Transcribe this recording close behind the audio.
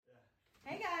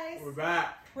guys. We're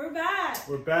back. We're back.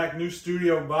 We're back. New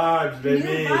studio vibes, baby.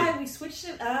 New vibe. We switched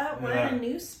it up. We're in a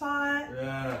new spot.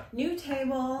 Yeah. New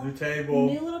table. New table.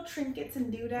 New little trinkets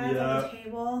and doodads on the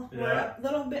table. Yeah. We're a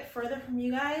little bit further from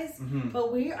you guys,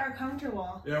 but we are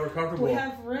comfortable. Yeah, we're comfortable. We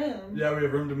have room. Yeah, we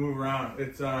have room to move around.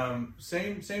 It's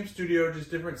same studio,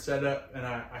 just different setup. And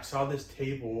I saw this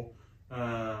table.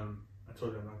 I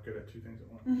told you I'm not good at two things at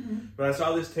once. But I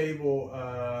saw this table.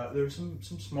 There was some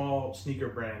small sneaker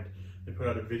brand. They put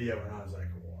out a video, and I was like,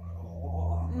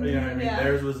 wow. You know what I mean? Yeah.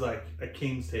 Theirs was like a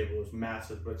king's table. It was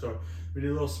massive. But so we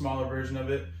did a little smaller version of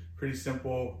it. Pretty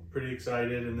simple. Pretty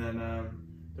excited. And then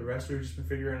the rest we've just been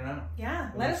figuring it out.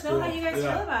 Yeah. Let us know how you guys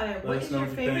feel about it. What is your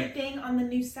favorite thing on the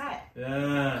new set?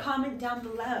 Yeah. Comment down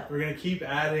below. We're going to keep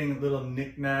adding little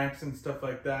knickknacks and stuff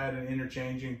like that and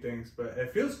interchanging things. But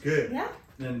it feels good. Yeah.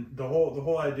 And the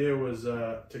whole idea was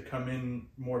to come in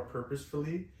more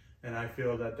purposefully. And I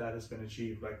feel that has been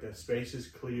achieved. Like the space is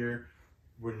clear,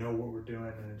 we know what we're doing,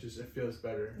 and it feels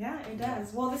better. Yeah, it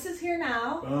does. Well, this is Here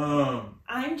Now.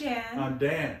 I'm Jan. I'm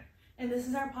Dan. And this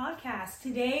is our podcast.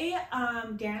 Today,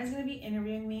 Dan is going to be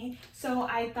interviewing me. So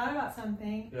I thought about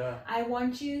something. Yeah. I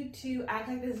want you to act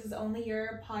like this is only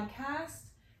your podcast,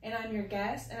 and I'm your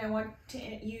guest, and I want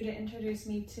you to introduce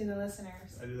me to the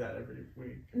listeners. I do that every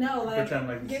week. No, like, pretend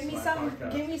like give me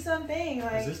something.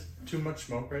 Like, is this too much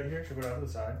smoke right here? Should I go out to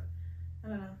the side? I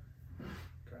don't know.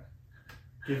 Okay.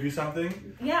 Give you something?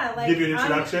 Yeah, like give you an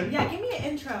introduction. Yeah, give me an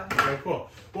intro. Okay, cool.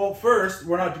 Well, first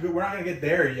we're not gonna get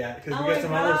there yet because we got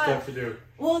some other stuff to do.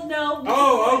 Well, no.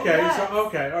 Oh, okay. Yes. So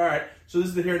okay, all right. So this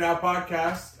is the Here Now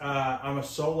podcast. I'm a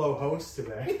solo host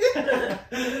today.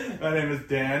 My name is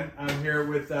Dan. I'm here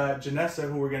with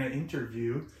Janessa, who we're gonna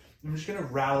interview. I'm just gonna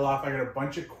rattle off. I got a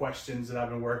bunch of questions that I've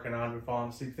been working on, been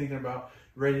falling asleep thinking about,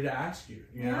 ready to ask you.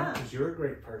 You know, because you're a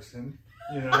great person.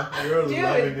 You know, you're a Dude,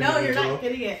 loving individual. no, you're not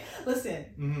getting it. Listen,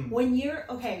 when you hear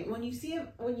a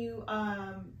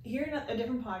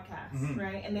different podcast,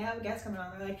 right, and they have a guest coming on,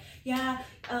 they're like,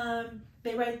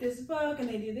 they write this book and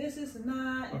they do this and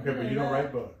that. Okay, but you don't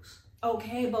write books.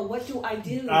 Okay, but what do I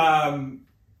do?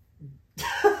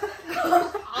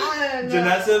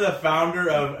 Janessa, the founder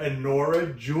of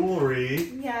Enora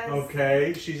Jewelry. Yes.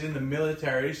 Okay, she's in the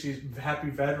military. Happy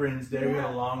Veterans Day. We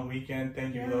had a long weekend.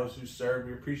 Thank you to those who served.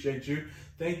 We appreciate you.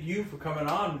 Thank you for coming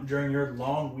on during your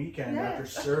long weekend after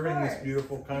serving this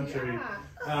beautiful country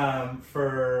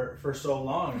for so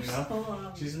long. You know, so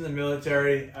long. She's in the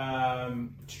military.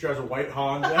 She drives a white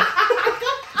Honda.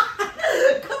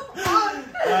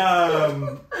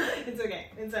 It's okay.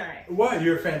 It's all right. What?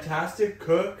 You're a fantastic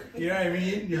cook. You know what I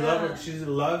mean? You love it. She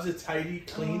loves a tidy,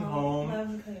 clean home.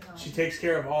 Loves a clean home. She takes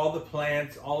care of all the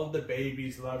plants. All of the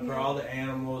babies love her. All the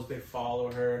animals, they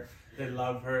follow her. They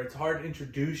love her. It's hard to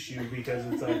introduce you because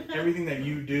it's like everything that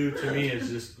you do to me is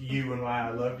just you and why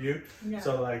I love you. Yeah.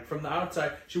 So like from the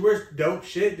outside, she wears dope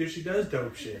shit, dude. She does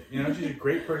dope shit. You know, she's a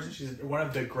great person. She's one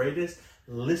of the greatest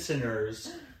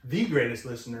listeners. The greatest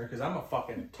listener, because I'm a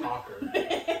fucking talker.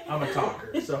 I'm a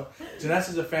talker. So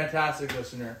Janessa's a fantastic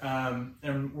listener.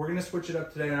 And we're going to switch it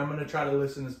up today, and I'm going to try to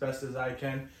listen as best as I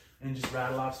can and just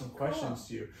rattle off some questions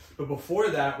to you. But before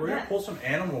that, we're going to pull some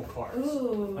animal cards.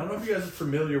 Ooh. I don't know if you guys are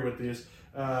familiar with these.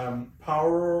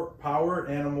 Power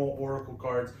Animal Oracle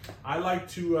cards. I like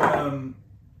to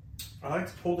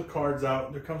pull the cards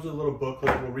out. There comes with a little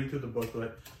booklet. We'll read through the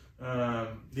booklet.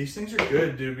 These things are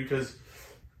good, dude, because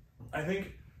I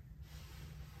think...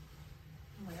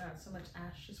 Oh my god, so much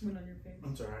ash just went on your face.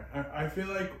 I'm sorry. I feel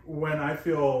like when I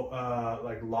feel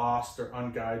like lost or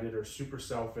unguided or super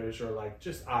selfish or like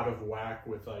just out of whack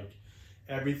with like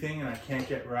everything and I can't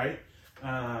get right,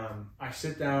 I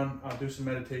sit down, I'll do some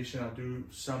meditation, I'll do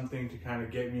something to kind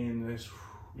of get me in this,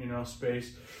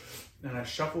 space, and I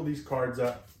shuffle these cards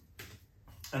up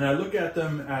and I look at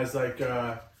them as like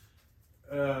a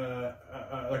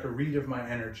read of my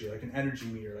energy, like an energy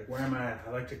meter, like where am I at?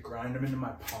 I like to grind them into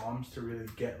my palms to really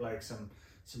get like some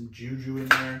juju in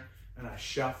there, and I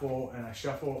shuffle,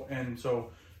 and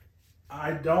so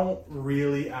I don't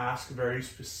really ask very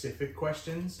specific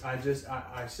questions. I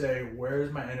say, where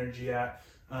is my energy at?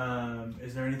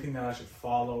 Is there anything that I should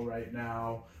follow right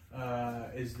now?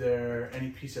 Is there any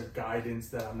piece of guidance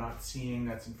that I'm not seeing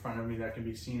that's in front of me that can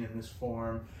be seen in this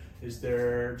form? Is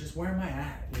there just where am I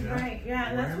at? You know? Right, yeah,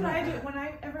 and that's what I do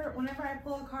whenever I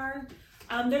pull a card.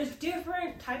 There's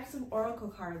different types of oracle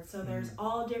cards, so there's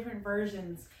all different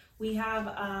versions. We have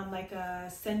like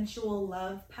a sensual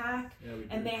love pack,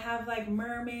 and they have like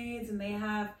mermaids, and they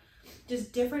have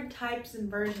just different types and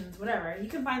versions, whatever. You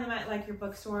can find them at like your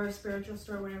bookstore, spiritual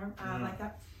store, whatever, like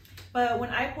that. But when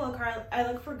I pull a card, I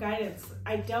look for guidance.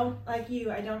 I don't, like you,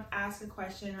 I don't ask a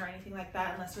question or anything like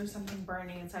that unless there's something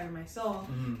burning inside of my soul.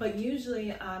 But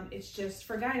usually it's just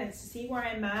for guidance to see where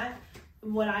I'm at,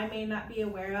 what I may not be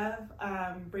aware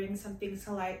of, bring some things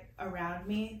to light around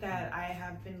me that I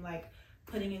have been like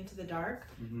putting into the dark.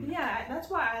 Yeah, that's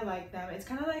why I like them. It's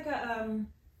kind of like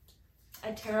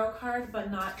a tarot card, but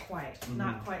not quite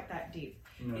that deep.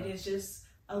 It is just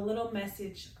a little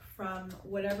message from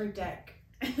whatever deck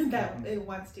that it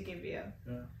wants to give you.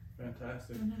 Yeah,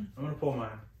 fantastic. I'm gonna pull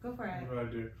mine. Go for it. What do I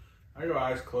do? I go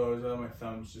eyes closed. I let my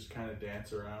thumbs just kind of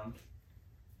dance around,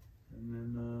 and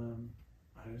then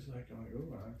I just like, I'm like,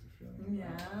 oh, I like the feeling.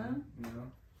 Yeah. You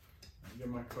know, I get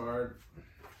my card,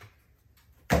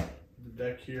 the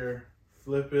deck here,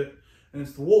 flip it, and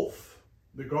it's the wolf,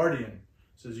 the guardian.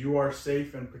 It says you are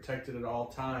safe and protected at all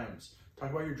times. Talk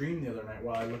about your dream the other night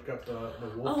while I look up the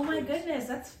wolf. Oh my goodness,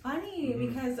 that's funny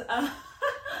because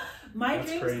my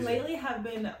dreams lately have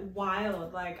been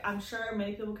wild. Like, I'm sure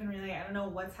many people can relate. I don't know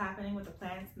what's happening with the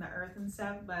planets and the earth and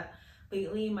stuff, but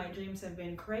lately my dreams have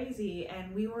been crazy.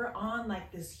 And we were on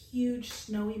like this huge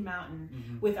snowy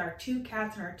mountain with our 2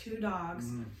 cats and our 2 dogs.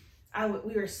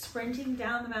 We were sprinting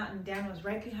down the mountain. Dan was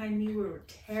right behind me. We were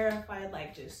terrified,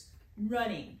 like just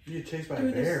running. You get chased by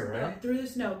a bear, right? Through the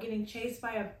snow, getting chased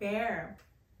by a bear.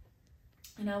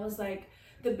 And I was like,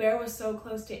 the bear was so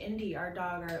close to Indy, our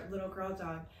dog, our little girl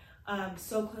dog,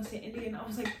 so close to Indy. And I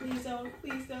was like, please don't,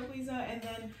 please don't, please don't. And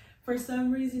then for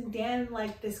some reason, Dan,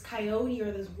 like this coyote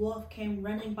or this wolf came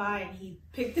running by and he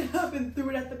picked it up and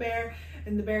threw it at the bear.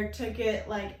 And the bear took it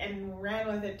like and ran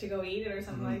with it to go eat it or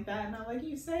something like that. And I'm like,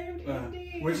 you saved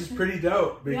Indy. Which is pretty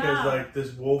dope because like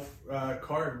this wolf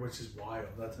card, which is wild.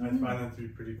 I find that to be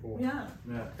pretty cool. Yeah.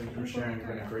 Yeah. Thank you for sharing. You've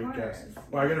been a great guest.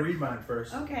 Well, I got to read mine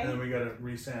first. Okay. And then we got to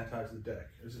re-sanitize the deck.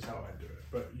 This is how I do it.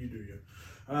 But you do you.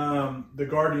 The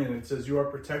Guardian, it says, you are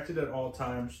protected at all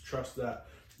times. Trust that.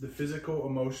 The physical,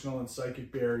 emotional, and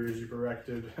psychic barriers you've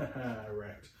erected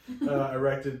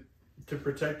to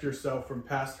protect yourself from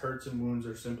past hurts and wounds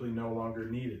are simply no longer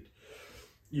needed.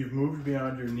 You've moved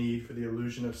beyond your need for the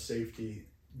illusion of safety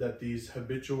that these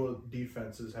habitual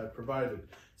defenses have provided.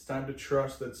 It's time to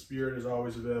trust that Spirit is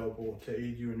always available to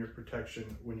aid you in your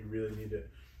protection when you really need it.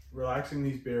 Relaxing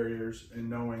these barriers and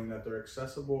knowing that they're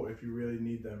accessible if you really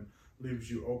need them leaves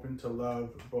you open to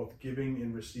love, both giving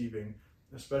and receiving,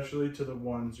 especially to the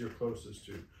ones you're closest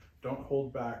to. Don't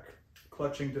hold back,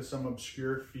 clutching to some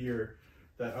obscure fear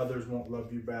that others won't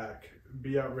love you back.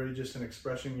 Be outrageous in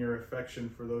expressing your affection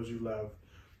for those you love,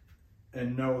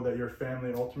 and know that your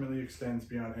family ultimately extends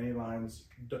beyond any lines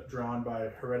drawn by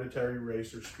hereditary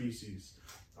race or species.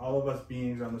 All of us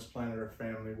beings on this planet are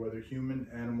family, whether human,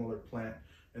 animal, or plant,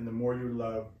 and the more you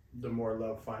love, the more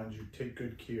love finds you. Take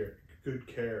good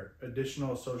care.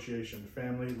 Additional association,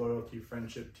 family, loyalty,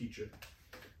 friendship, teacher.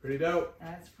 Pretty dope.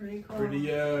 That's pretty cool. Pretty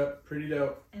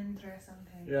dope. Interesting.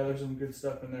 Yeah, there's some good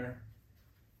stuff in there.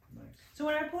 Nice. So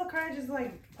when I pull a card, I just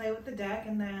like play with the deck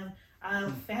and then I'll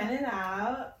fan it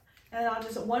out, and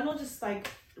one will just like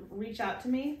reach out to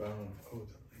me. Boom. Oh, the link.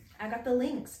 I got the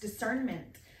links.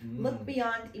 Discernment. Look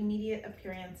beyond immediate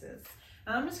appearances.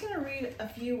 And I'm just gonna read a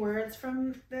few words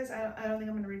from this. I don't think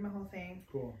I'm gonna read my whole thing.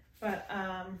 Cool. But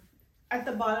at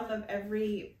the bottom of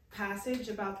every passage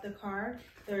about the card,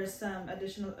 there's some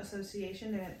additional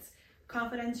association, and it's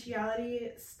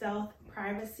confidentiality, stealth,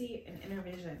 privacy, and inner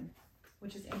vision,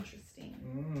 which is interesting.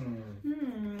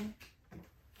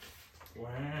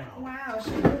 Wow.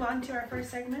 Should we move on to our first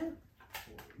segment?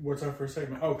 What's our first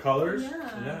segment? Oh, colors?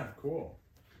 Yeah, cool.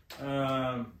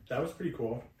 That was pretty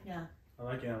cool. Yeah. I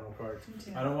like animal cards. Me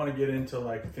too. I don't want to get into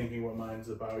like thinking what mine's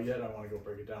about yet. I want to go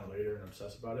break it down later and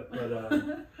obsess about it. But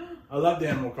I love the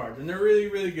animal cards, and they're really,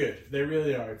 really good. They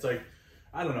really are. It's like,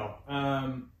 I don't know.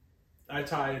 I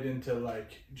tie it into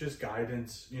like just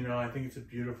guidance. You know, I think it's a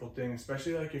beautiful thing,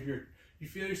 especially like if you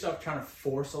feel yourself trying to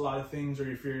force a lot of things, or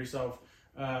you feel yourself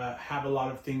you have a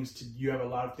lot of things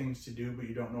to do, but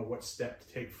you don't know what step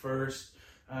to take first.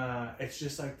 It's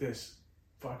just like this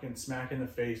fucking smack in the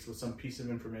face with some piece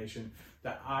of information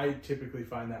that I typically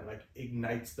find that like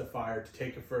ignites the fire to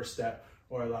take a first step,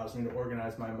 or allows me to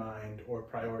organize my mind or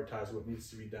prioritize what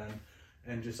needs to be done.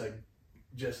 And just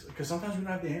because sometimes we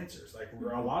don't have the answers. Like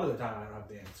a lot of the time I don't have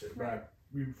the answer, but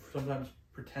you sometimes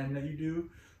pretend that you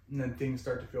do, and then things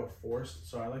start to feel forced.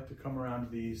 So I like to come around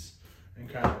to these and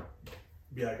kind of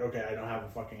be like, okay, I don't have a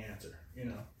fucking answer. You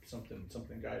know, something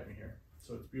guide me here.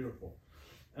 So it's beautiful.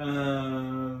 Talk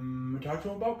to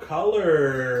them about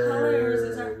colors. Colors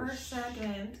is our first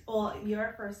segment. Well,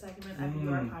 your first segment of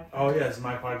your podcast. Oh yeah, it's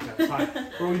my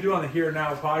podcast. What we do on the Here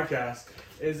Now podcast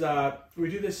is we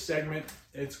do this segment.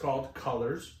 It's called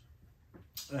Colors,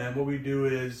 And what we do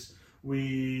is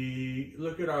we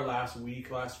look at our last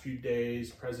week, last few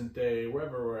days, present day,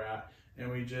 wherever we're at,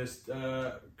 and we just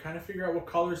kind of figure out what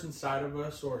colors inside of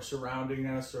us or surrounding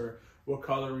us, or what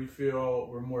color we feel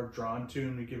we're more drawn to,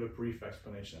 and we give a brief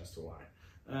explanation as to why.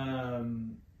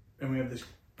 And we have this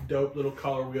dope little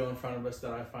color wheel in front of us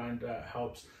that I find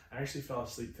helps. I actually fell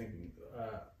asleep thinking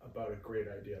about a great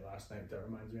idea last night that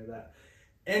reminds me of that.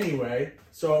 Anyway,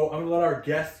 so I'm gonna let our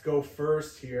guest go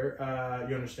first here.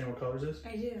 You understand what colors is?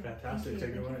 I do. Fantastic.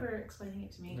 Thank Take it away. you for explaining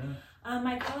it to me. Yeah.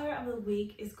 My color of the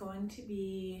week is going to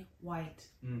be white.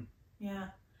 Yeah.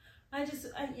 I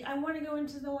want to go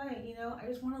into the white, you know. I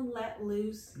just want to let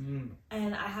loose,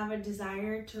 and I have a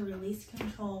desire to release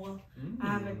control. I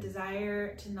have a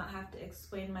desire to not have to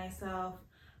explain myself.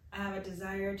 I have a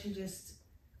desire to just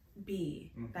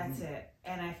be. That's it.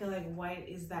 And I feel like white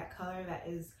is that color that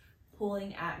is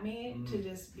pulling at me to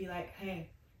just be like,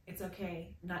 hey, it's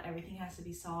okay. Not everything has to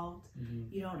be solved.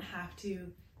 You don't have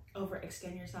to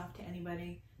overextend yourself to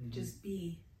anybody. Just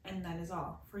be, and that is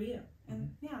all for you.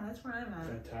 And yeah, that's where I'm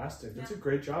at. Fantastic. That's a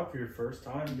great job for your first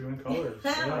time doing colors.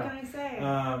 What can I say?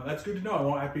 That's good to know. I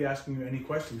won't be asking you any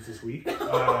questions this week.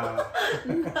 No.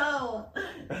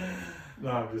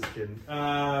 No, I'm just kidding.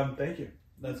 Thank you.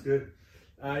 That's good.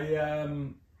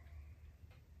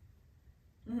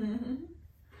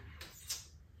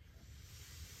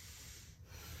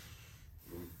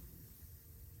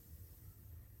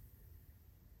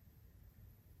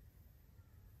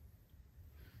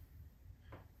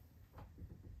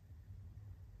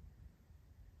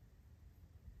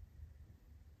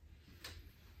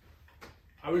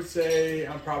 I would say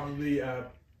I'm probably a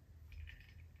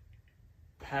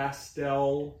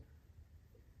pastel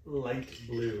light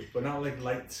blue, but not like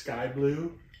light sky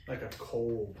blue, like a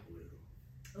cold blue.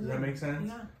 Does that make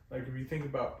sense? Yeah. Like if you think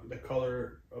about the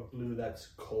color of blue that's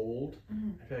cold,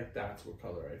 I feel like that's what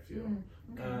color I feel.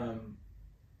 Okay.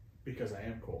 Because I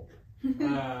am cold.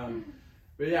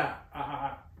 But yeah,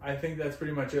 I think that's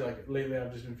pretty much it. Like lately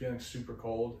I've just been feeling super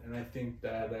cold, and I think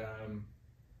that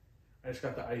I just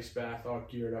got the ice bath all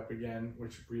geared up again,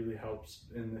 which really helps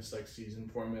in this like season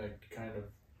for me, like kind of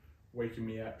waking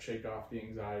me up, shake off the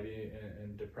anxiety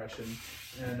and depression.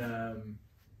 And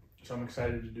so I'm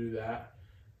excited to do that.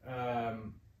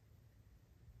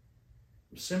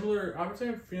 Similar, I would say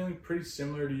I'm feeling pretty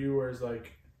similar to you, whereas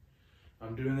like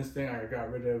I'm doing this thing, I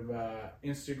got rid of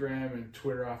Instagram and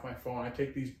Twitter off my phone. I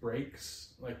take these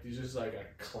breaks, like these just like a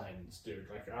cleanse, dude.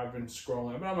 Like I've been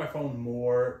scrolling, I've been on my phone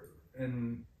more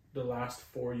in the last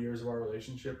 4 years of our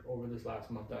relationship over this last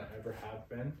month than I ever have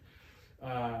been.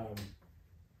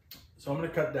 So I'm gonna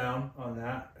cut down on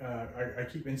that. I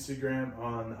keep Instagram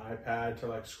on the iPad to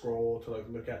like scroll, to like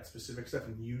look at specific stuff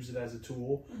and use it as a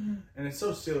tool. And it's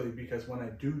so silly because when I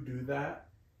do that,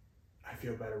 I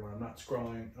feel better when I'm not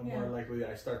scrolling. I'm more likely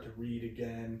I start to read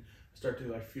again. I start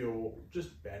to like feel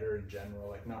just better in general,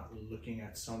 like not looking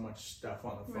at so much stuff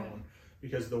on the phone.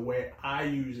 Because the way I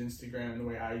use Instagram, the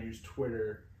way I use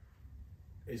Twitter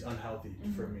is unhealthy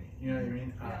for me. You know what I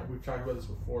mean? We've talked about this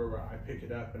before, where I pick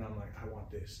it up and I'm like, I want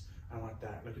this. I want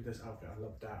that. Look at this outfit. I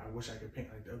love that. I wish I could paint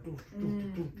like that.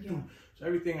 So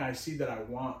everything I see that I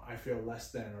want, I feel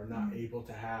less than or not able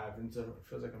to have, and so it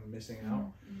feels like I'm missing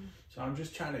out. So I'm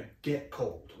just trying to get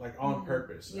cold, like on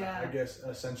purpose. I guess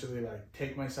essentially like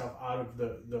take myself out of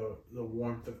the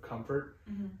warmth of comfort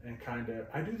and kind of.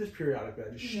 I do this periodically.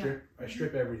 I just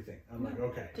strip everything. I'm like,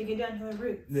 okay, to get down to the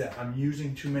roots. Yeah, I'm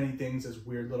using too many things as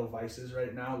weird little vices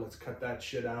right now. Let's cut that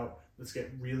shit out. Let's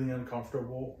get really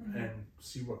uncomfortable and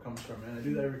see what comes from it. And I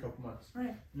do that every couple months.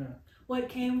 Right. Yeah. What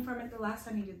came from it the last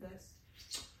time you did this?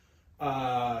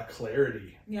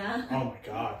 Clarity. Yeah. Oh my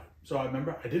God. So I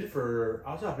remember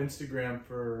I was off Instagram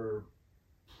for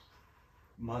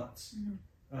months.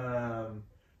 And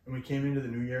we came into the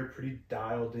new year pretty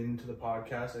dialed into the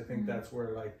podcast. I think that's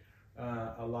where like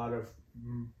a lot of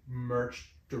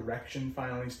merch direction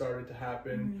finally started to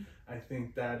happen. I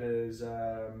think that is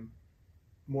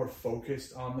more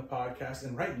focused on the podcast,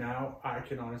 and right now I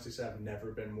can honestly say I've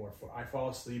never been more I fall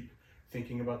asleep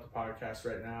thinking about the podcast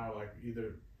right now, like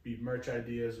either be merch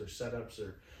ideas or setups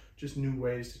or just new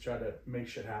ways to try to make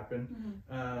shit happen.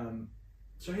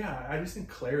 So yeah, I just think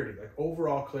clarity, like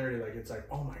overall clarity, like it's like,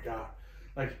 oh my God,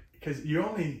 like because you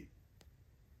only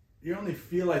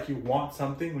feel like you want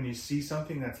something when you see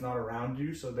something that's not around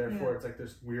you, so therefore it's like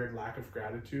this weird lack of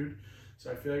gratitude. So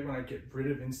I feel like when I get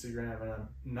rid of Instagram and I'm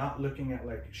not looking at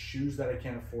like shoes that I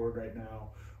can't afford right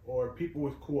now, or people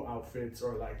with cool outfits,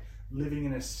 or like living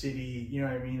in a city, you know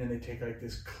what I mean? And they take like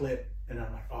this clip and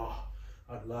I'm like, oh,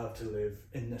 I'd love to live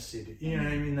in the city. You know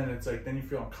what I mean? Then it's like, then you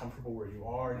feel uncomfortable where you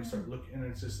are and you start looking and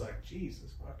it's just like,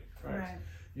 Jesus fucking Right.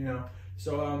 You know,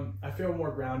 so I feel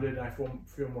more grounded and I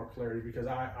feel more clarity because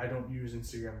I don't use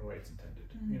Instagram the way it's intended.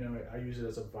 You know, I use it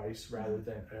as a vice rather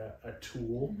than a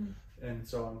tool. And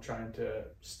so I'm trying to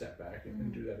step back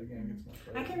and do that again. It's more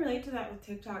clarity. I can relate to that with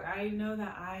TikTok. I know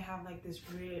that I have like this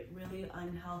really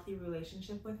unhealthy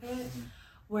relationship with it,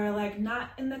 where like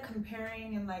not in the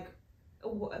comparing and like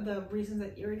the reasons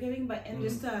that you're giving, but in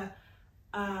just a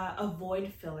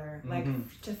void filler, like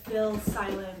to fill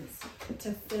silence,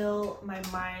 to fill my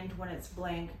mind when it's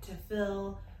blank, to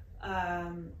fill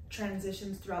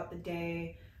transitions throughout the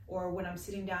day, or when I'm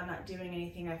sitting down not doing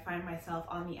anything, I find myself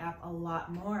on the app a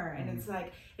lot more. And it's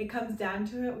like, it comes down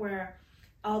to it where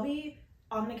I'll be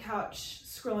on the couch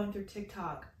scrolling through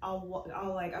TikTok.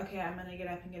 I'll like, okay, I'm gonna get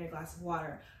up and get a glass of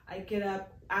water. I get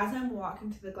up, as I'm walking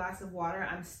to the glass of water,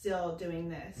 I'm still doing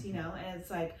this, you know? And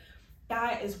it's like,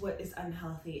 that is what is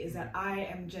unhealthy, is that I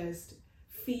am just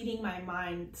feeding my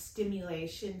mind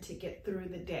stimulation to get through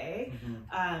the day.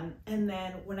 And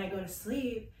then when I go to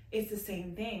sleep, it's the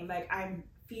same thing. Like I'm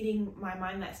feeding my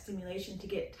mind that stimulation to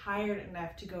get tired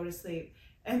enough to go to sleep.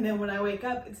 And then when I wake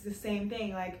up, it's the same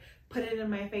thing. Like put it in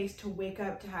my face to wake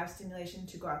up to have stimulation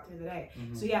to go out through the day.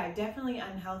 So yeah, definitely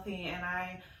unhealthy. And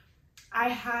I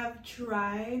have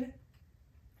tried,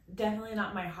 definitely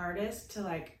not my hardest, to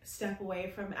like step away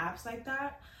from apps like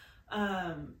that.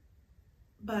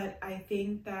 But I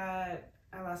think that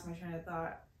I lost my train of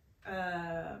thought.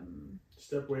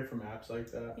 Step away from apps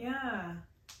like that. Yeah,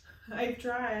 I've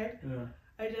tried. Yeah.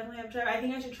 I definitely have tried. I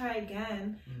think I should try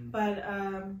again. But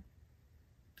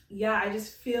yeah, I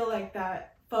just feel like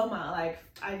that FOMO, like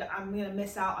I'm gonna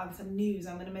miss out on some news.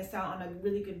 I'm gonna miss out on a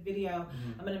really good video.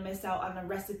 I'm gonna miss out on a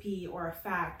recipe or a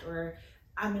fact, or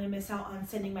I'm gonna miss out on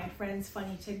sending my friends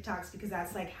funny TikToks, because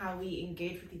that's like how we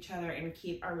engage with each other and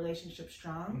keep our relationship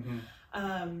strong.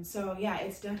 So yeah,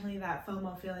 it's definitely that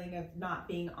FOMO feeling of not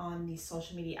being on these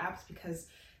social media apps, because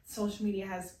social media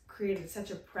has created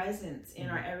such a presence in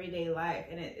our everyday life,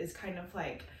 and it is kind of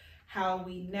like how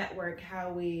we network,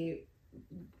 how we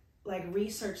like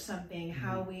research something,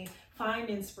 how we find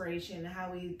inspiration,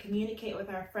 how we communicate with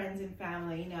our friends and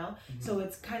family, you know? So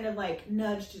it's kind of like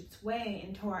nudged its way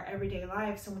into our everyday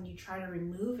life. So when you try to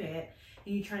remove it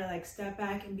and you try to like step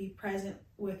back and be present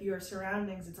with your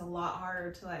surroundings, it's a lot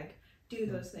harder to like do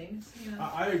those things. You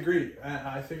know? I agree.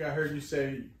 I think I heard you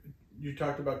say, you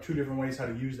talked about two different ways how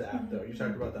to use the app though. You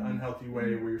talked about the unhealthy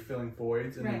way where you're filling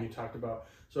voids, and then you talked about,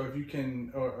 so if you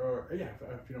can, or yeah,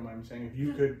 if you don't mind me saying, if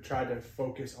you could try to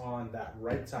focus on that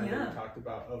right side that you talked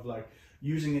about, of like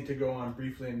using it to go on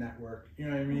briefly and network, you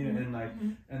know what I mean? And like,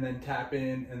 and then tap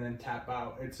in and then tap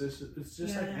out. It's just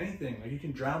like anything. Like you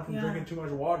can drown from drinking too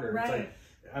much water. It's like,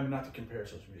 I'm not to compare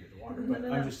social media to water,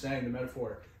 but I'm just saying the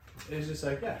metaphor. It's just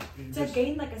like, yeah. To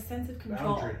gain like a sense of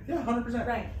control. Boundary. Yeah, 100%.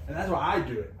 Right. And that's why I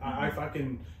do it. I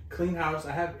fucking clean house.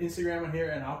 I have Instagram on here,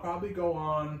 and I'll probably go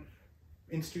on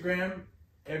Instagram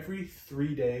every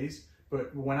 3 days.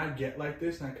 But when I get like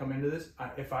this and I come into this,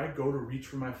 if I go to reach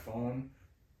for my phone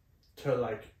to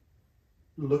like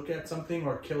look at something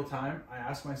or kill time, I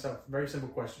ask myself a very simple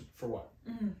question: for what?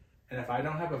 And if I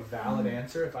don't have a valid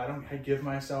answer, if I don't give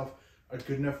myself a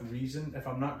good enough reason, if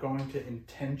I'm not going to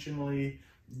intentionally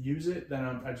use it, then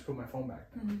I just put my phone back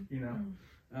down, you know?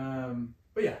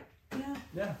 But yeah,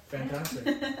 fantastic.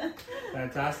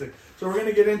 Fantastic. So we're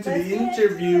gonna get into the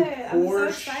interview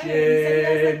portion. You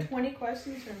said you had like 20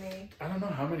 questions for me. I don't know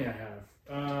how many I have.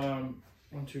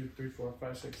 1, 2, 3, 4,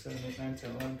 5, 6, 7, 8, 9, 10,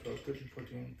 11, 12, 13,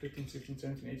 14, 15, 16,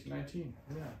 17, 18, 19.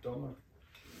 Yeah, don't look.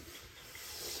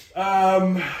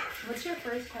 What's your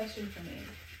first question for me?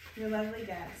 Your lovely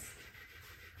guest.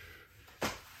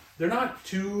 They're not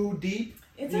too deep.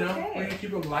 It's you know, okay. we're gonna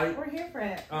keep them light. We're here for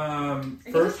it. I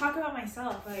can just talk about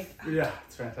myself, like. Yeah,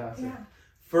 it's fantastic. Yeah.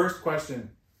 First question: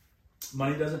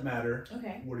 money doesn't matter.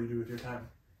 Okay. What do you do with your time?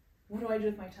 What do I do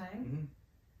with my time?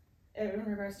 In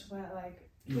regards to what, like.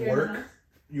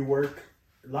 You work,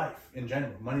 life in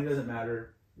general. Money doesn't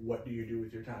matter. What do you do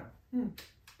with your time?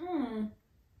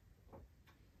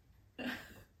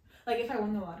 Like if I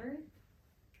won the lottery?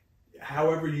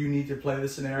 However you need to play the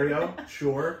scenario,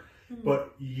 sure.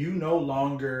 But you no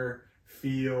longer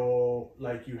feel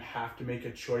like you have to make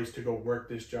a choice to go work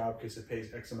this job because it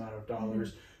pays X amount of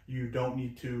dollars. You don't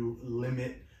need to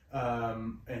limit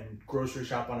and grocery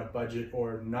shop on a budget,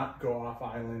 or not go off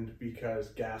island because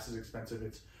gas is expensive.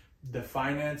 It's the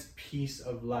finance piece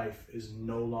of life is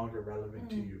no longer relevant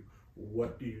to you.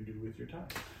 What do you do with your time?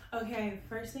 Okay,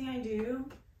 first thing I do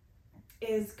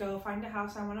is go find a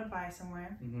house I want to buy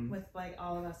somewhere with like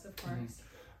all of us, of course.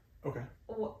 Okay.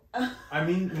 Well, I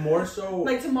mean, more so.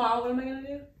 Like tomorrow, what am I gonna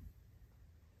do?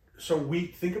 So we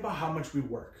think about how much we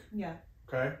work. Yeah.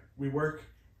 Okay, we work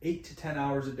 8 to 10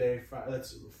 hours a day.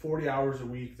 That's 40 hours a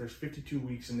week. There's 52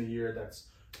 weeks in the year. That's,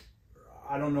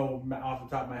 I don't know off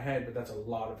the top of my head, but that's a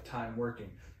lot of time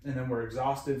working. And then we're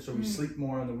exhausted, so we sleep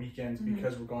more on the weekends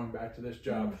because we're going back to this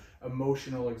job.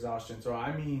 Emotional exhaustion. So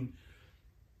I mean,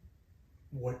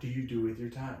 what do you do with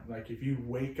your time? Like, if you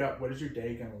wake up, what is your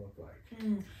day gonna look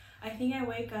like? I think I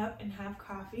wake up and have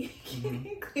coffee,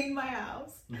 clean my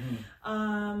house.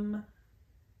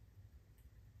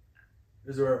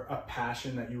 Is there a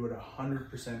passion that you would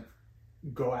 100%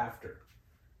 go after?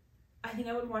 I think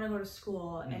I would want to go to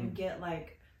school and get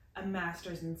like a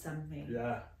master's in something.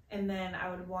 Yeah. And then I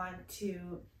would want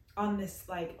to, on this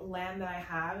like land that I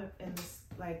have in this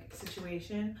like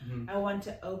situation, I want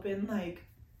to open like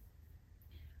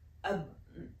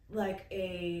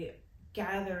a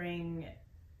gathering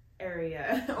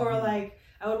area or like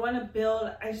I would want to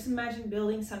build, I just imagine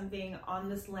building something on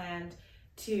this land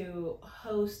to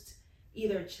host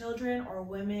either children or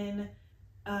women.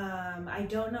 I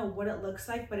don't know what it looks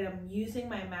like, but I'm using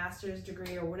my master's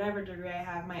degree or whatever degree I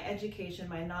have, my education,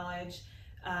 my knowledge,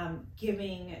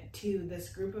 giving to this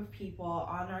group of people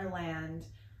on our land.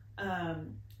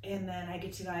 And then I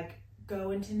get to like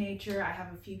go into nature. I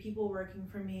have a few people working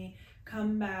for me,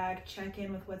 come back, check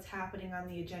in with what's happening on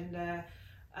the agenda,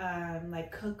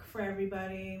 like cook for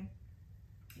everybody.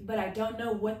 But I don't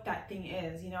know what that thing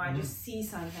is. You know, I just see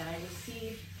something. I just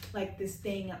see like this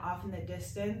thing off in the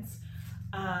distance.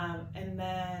 And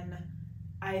then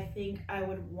I think I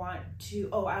would want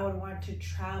to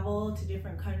travel to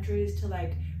different countries to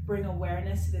like bring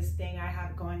awareness to this thing I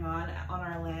have going on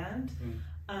our land.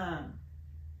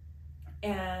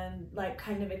 And like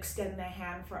kind of extend the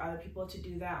hand for other people to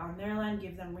do that on their land,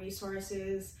 give them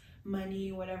resources,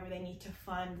 money, whatever they need to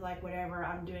fund like whatever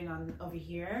I'm doing on over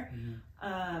here.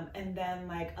 And then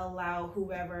like allow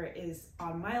whoever is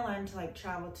on my land to like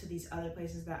travel to these other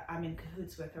places that I'm in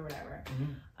cahoots with or whatever.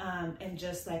 And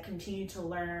just like continue to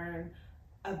learn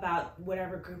about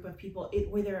whatever group of people,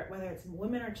 whether it's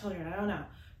women or children, I don't know,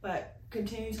 but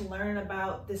continue to learn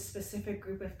about this specific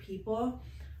group of people.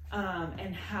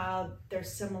 And how they're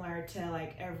similar to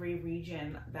like every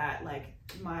region that like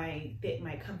my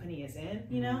company is in,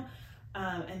 you know?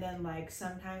 And then like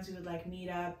sometimes we would like meet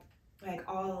up like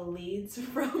all the leads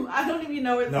from, I don't even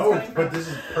know where this is coming from. But this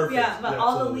is perfect. Yeah, but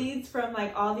all the leads from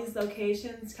like all these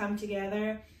locations come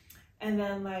together, and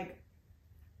then like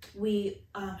we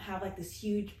have like this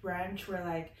huge branch where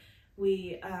like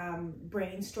we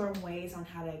brainstorm ways on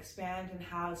how to expand and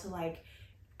how to like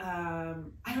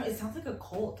it sounds like a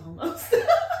cult almost.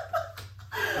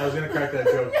 I was gonna crack that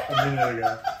joke a minute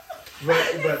ago. But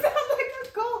it sounds like a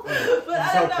cult. But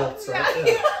that's I don't how know. cults are.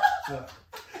 Yeah.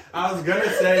 I was gonna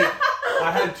say,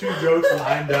 I had 2 jokes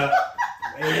lined up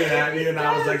aiming at you, and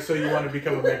I was like, so you want to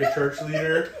become a mega church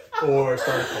leader or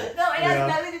start a cult? No, it has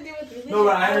nothing to do with religion. No,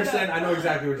 but I understand. I know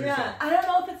exactly what you're saying. I don't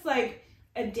know if it's like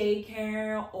a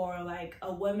daycare or like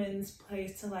a women's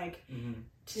place to like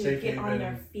to safe get haven. on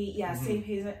their feet. Yeah, safe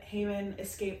haven,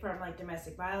 escape from like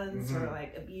domestic violence or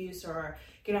like abuse or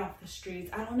get off the streets.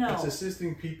 I don't know. It's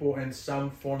assisting people in some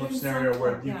form of scenario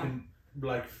where you can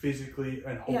like physically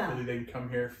and hopefully they can come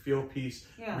here, feel peace,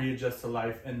 readjust to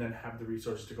life, and then have the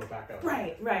resources to go back out.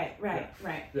 Right.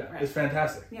 It's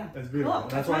fantastic. Yeah. It's beautiful. Cool.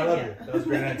 And that's why I love you. That was a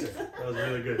great answer. That was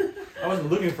really good. I wasn't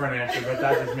looking for an answer, but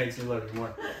that just makes me love you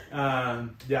more.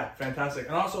 Fantastic.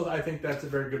 And also I think that's a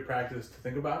very good practice to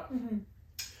think about.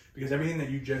 Because everything that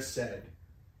you just said,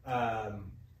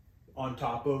 on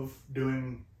top of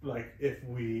doing, like, if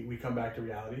we come back to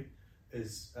reality,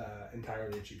 is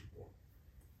entirely achievable.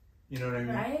 You know what I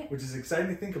mean? Right. Which is exciting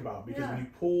to think about, because when you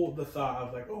pull the thought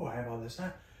of like, oh, I have all this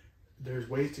time, there's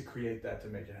ways to create that to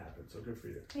make it happen. So good for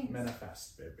you. Thanks.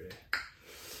 Manifest, baby.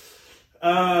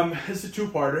 This is a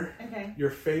 2-parter. Okay. Your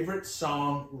favorite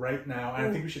song right now, and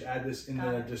I think we should add this in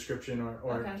the description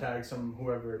or tag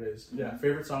whoever it is. Yeah,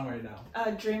 favorite song right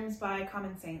now. Dreams by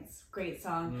Common Saints. Great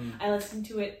song. I listen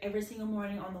to it every single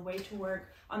morning on the way to work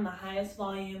on the highest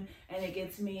volume, and it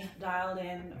gets me dialed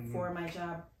in for my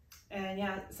job. And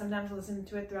yeah, sometimes I listen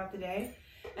to it throughout the day,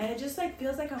 and it just like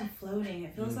feels like I'm floating.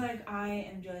 It feels like I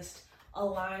am just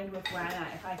aligned with where I'm at,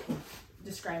 if I can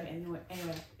describe it anyway.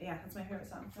 Yeah, that's my favorite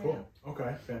song right now.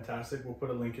 Okay, fantastic. We'll put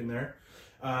a link in there.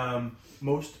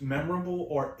 Most memorable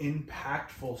or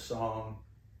impactful song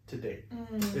to date?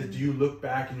 Do you look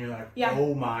back and you're like,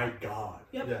 oh my God?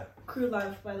 Yep. Yeah. Crew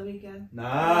Love by The Weeknd.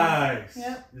 Nice.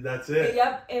 Yep. That's it.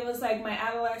 Yep. It was like my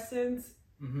adolescence.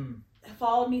 It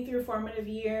followed me through formative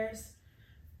years.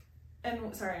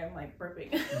 And sorry, I'm like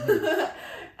burping.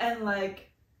 And like,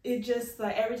 it just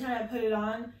like every time I put it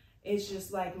on, it's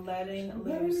just like letting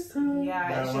loose. Yeah,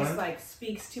 that it's one? just like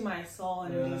speaks to my soul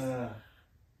and just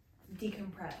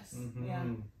decompress. Yeah.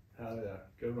 Hell yeah,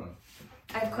 good one.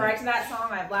 I've cried to that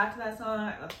song. I've laughed to that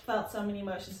song. I've felt so many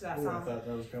emotions to that Ooh, song. I thought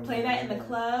that was coming Play that in the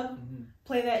club. Mm-hmm.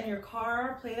 Play that in your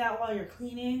car. Play that while you're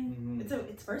cleaning. Mm-hmm.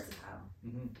 It's versatile.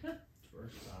 Mm-hmm. Yeah. It's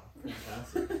versatile.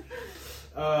 Fantastic.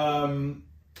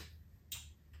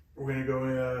 We're gonna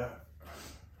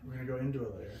go into a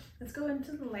layer. Let's go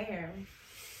into the layer.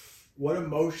 What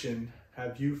emotion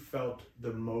have you felt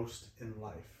the most in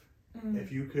life?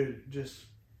 If you could just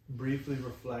briefly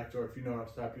reflect, or if you know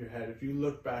off the top of your head, if you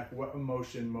look back, what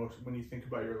emotion most, when you think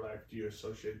about your life, do you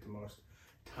associate the most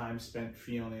time spent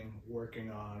feeling, working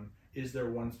on? Is there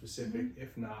one specific?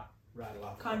 If not, rattle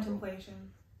off.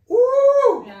 Contemplation.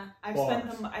 Woo! Yeah, I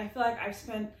feel like I've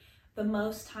spent the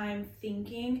most time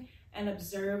thinking and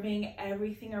observing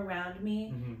everything around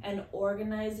me and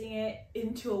organizing it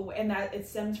into a way, and that it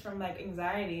stems from like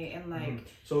anxiety and like.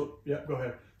 So yeah, go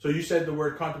ahead. So you said the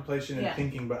word contemplation and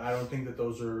thinking, but I don't think that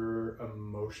those are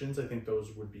emotions. I think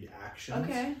those would be actions.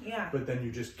 Okay, yeah. But then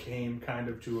you just came kind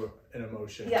of to an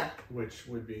emotion. Yeah. Which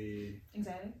would be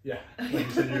anxiety. Yeah. Like you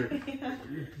said,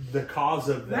 the cause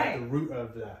of that, right. The root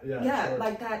of that. Yeah. Yeah, sure.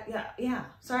 like that. Yeah.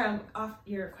 Sorry, I'm off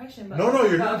your question. But no,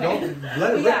 you're not. Okay. Don't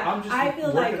let it rip. I'm just I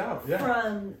feel like it out. Yeah.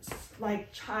 from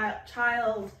like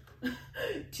child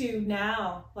to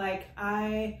now, like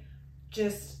I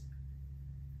just.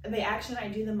 The action I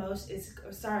do the most is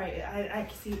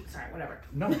whatever.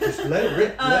 No, just let it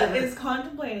rip. Is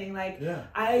contemplating. Like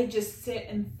I just sit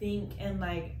and think and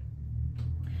like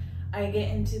I get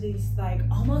into these like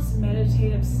almost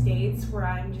meditative states where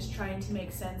I'm just trying to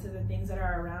make sense of the things that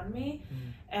are around me.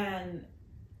 And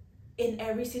in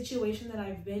every situation that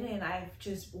I've been in, I've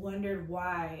just wondered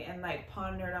why and like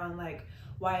pondered on like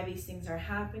why these things are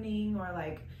happening, or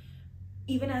like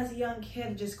even as a young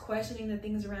kid, just questioning the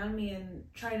things around me and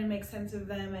trying to make sense of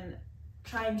them and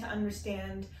trying to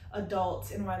understand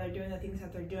adults and why they're doing the things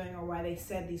that they're doing, or why they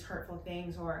said these hurtful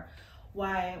things, or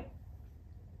why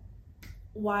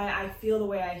I feel the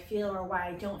way I feel, or why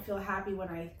I don't feel happy when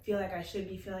I feel like I should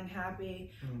be feeling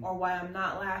happy, or why I'm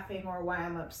not laughing, or why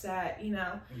I'm upset, you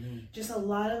know? Just a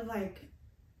lot of like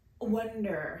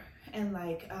wonder and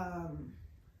like,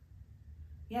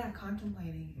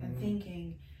 contemplating and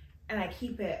thinking. And I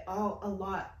keep it a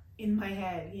lot in my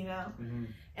head, you know?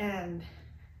 And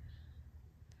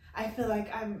I feel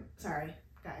like I'm, sorry,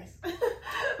 guys,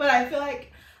 but I feel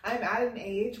like I'm at an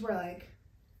age where like,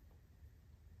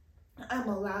 I'm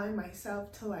allowing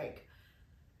myself to like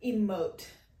emote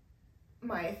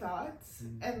my thoughts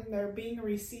and they're being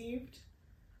received.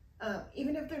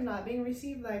 Even if they're not being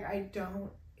received, like I don't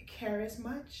care as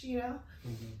much, you know?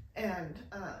 And,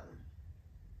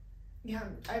 yeah,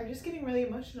 I'm just getting really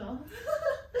emotional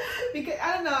because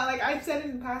I don't know. Like I've said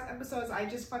in past episodes, I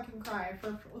just fucking cry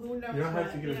for who knows. You don't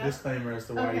have to give a disclaimer as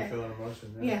to why you feel an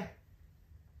emotion. Yeah.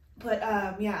 But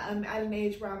I'm at an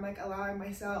age where I'm like allowing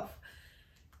myself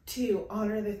to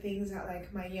honor the things that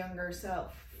like my younger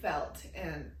self felt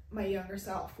and my younger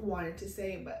self wanted to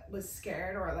say but was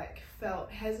scared or like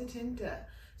felt hesitant to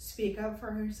speak up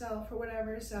for herself or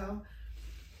whatever. So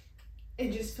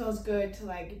it just feels good to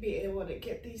like be able to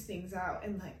get these things out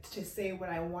and like to say what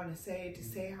I want to say, to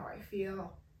say how I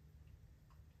feel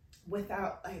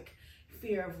without like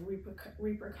fear of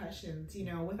repercussions, you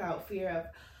know, without fear of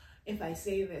if I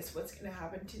say this, what's going to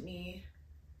happen to me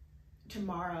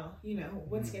tomorrow, you know,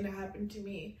 what's going to happen to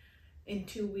me in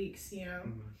 2 weeks, you know,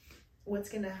 what's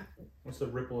the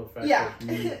ripple effect of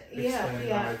me explaining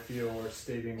how I feel or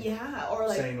stating, or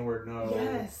like saying the word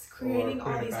no, creating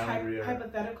all these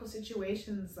hypothetical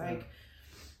situations, like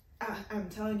I'm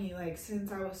telling you, like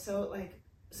since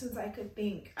I could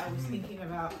think, I was thinking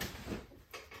about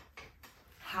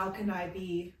how can I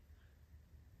be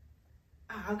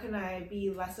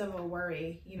less of a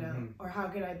worry, you know, or how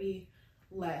can I be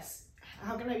less,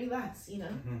 you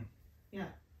know? Yeah.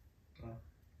 Well,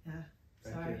 yeah.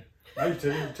 Thank Sorry. You. No, you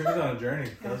took us on a journey.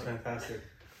 That was fantastic.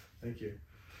 Thank you.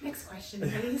 Next question,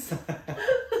 please.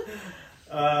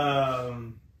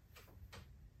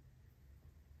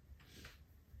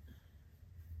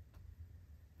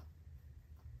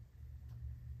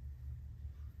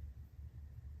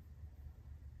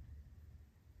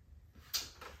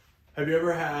 Have you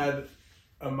ever had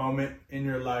a moment in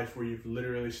your life where you've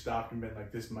literally stopped and been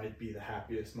like, this might be the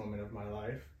happiest moment of my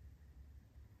life?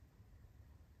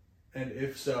 And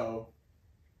if so,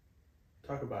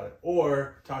 talk about it.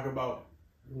 Or talk about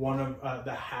one of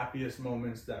the happiest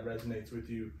moments that resonates with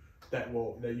you that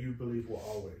you believe will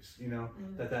always, you know,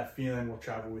 that feeling will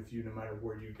travel with you no matter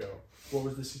where you go. What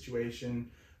was the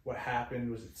situation? what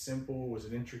happened. Was it simple? Was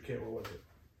it intricate? What was it?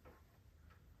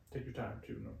 Take your time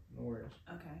too. No worries.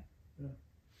 Okay. Yeah.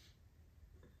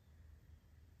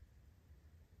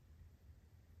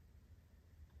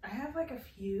 I have like a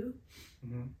few,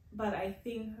 but I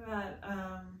think that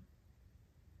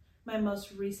my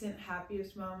most recent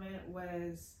happiest moment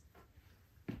was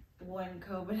when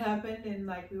COVID happened and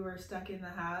like we were stuck in the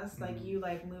house. Like you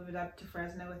like moved up to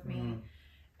Fresno with me,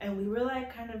 and we were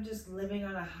like kind of just living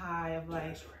on a high of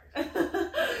like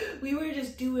we were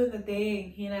just doing the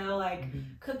thing, you know, like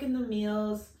cooking the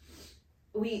meals.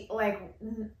 We like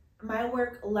my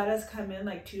work let us come in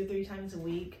like 2 to 3 times a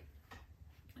week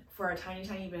for a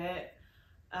tiny bit,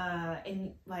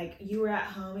 and like you were at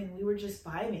home and we were just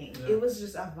vibing. It was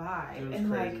just a vibe,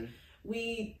 and crazy.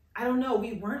 Like I don't know,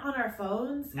 we weren't on our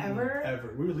phones ever.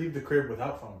 We would leave the crib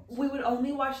without phones. We would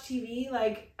only watch TV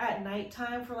like at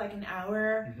nighttime for like an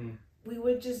hour. We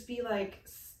would just be like,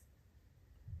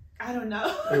 I don't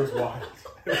know. It was wild.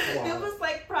 It was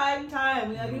like prime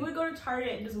time. We would go to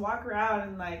Target and just walk around,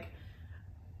 and like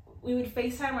we would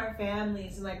FaceTime our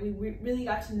families, and like we really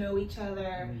got to know each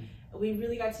other. We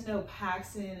really got to know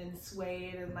Paxton and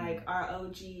Suede and like our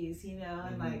OGs, you know,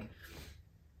 and like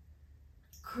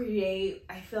create.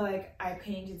 I feel like I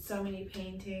painted so many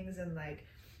paintings, and like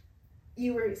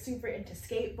you were super into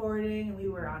skateboarding, and we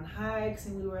were on hikes,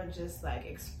 and we were just like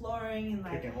exploring and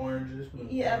like picking oranges.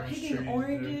 Picking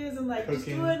oranges and like cooking, just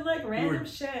doing like random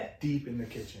shit. Deep in the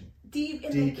kitchen. Deep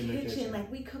in the kitchen.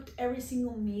 Like we cooked every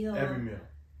single meal. Every meal.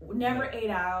 Never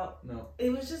ate out. No.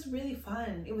 It was just really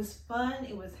fun. It was fun.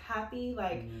 It was happy.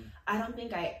 Like I don't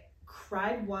think I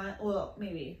cried one. Well,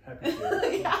 maybe. Happy.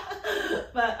 Yeah.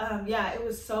 But yeah, it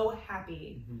was so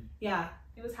happy. Yeah,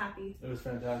 it was happy. It was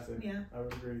fantastic. Yeah. I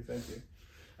would agree. Thank you.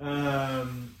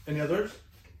 Any others?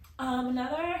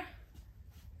 Another.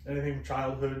 Anything from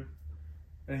childhood?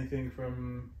 Anything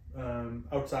from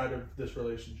outside of this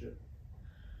relationship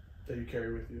that you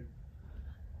carry with you?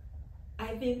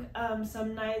 I think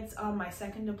some nights on my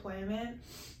second deployment,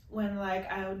 when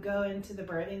like I would go into the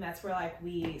birthing, that's where like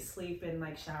we sleep and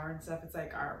like shower and stuff. It's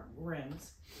like our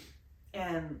rooms.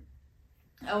 And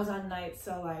I was on nights,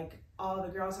 so like all the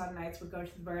girls on nights would go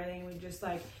to the birthing. We'd just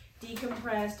like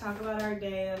decompress, talk about our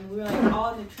day, and we were like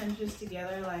all in the trenches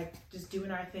together, like just doing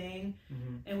our thing.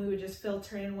 And we would just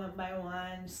filter in one by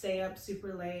one, stay up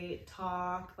super late,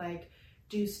 talk, like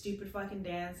do stupid fucking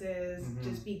dances,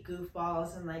 just be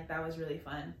goofballs, and like that was really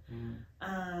fun.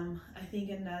 I think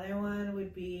another one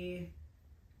would be,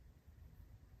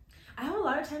 I have a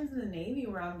lot of times in the Navy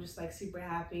where I'm just like super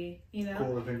happy, you know,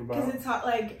 cool to think about, because it's hot.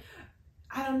 Like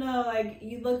I don't know, like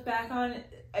you look back on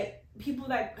people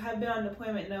that have been on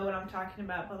deployment know what I'm talking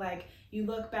about, but like you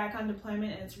look back on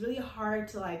deployment and it's really hard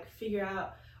to like figure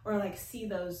out or like see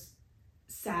those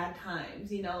sad times,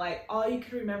 you know, like all you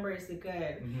can remember is the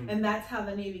good. And that's how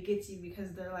the Navy gets you,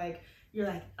 because they're like, you're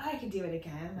like, I could do it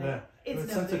again. Like, it's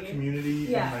no sense of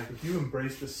community, and like if you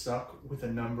embrace the suck with a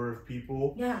number of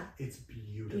people, it's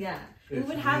beautiful. We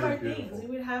would have our things. We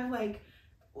would have like,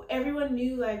 everyone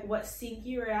knew like what sync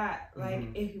you were at.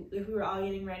 Like if we were all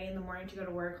getting ready in the morning to go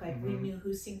to work, like we knew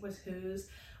whose sync was whose.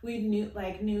 We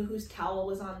knew whose towel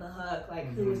was on the hook,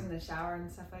 like who was in the shower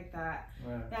and stuff like that.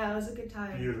 Yeah, it was a good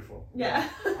time. Beautiful. Yeah.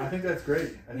 I think that's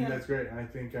great. I think that's great. And I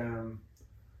think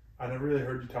I never really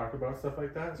heard you talk about stuff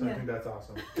like that, so I think that's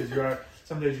awesome. Because you are,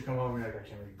 some days you come home and you're like, I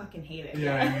can't really fucking hate it. You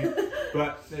know what I mean?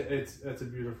 But that's a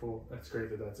beautiful, that's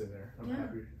great that that's in there. I'm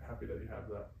happy that you have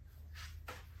that.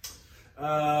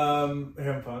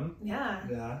 Having fun?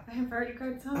 Yeah. I have already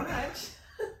cried so much.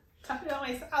 Talking about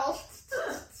myself.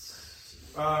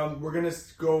 We're gonna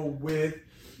go with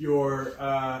your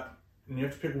and you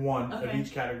have to pick one of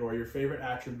each category. Your favorite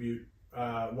attribute,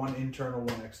 one internal,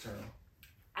 one external.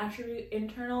 Attribute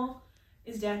internal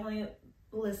is definitely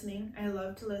listening. I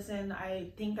love to listen.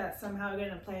 I think that's somehow going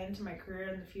to play into my career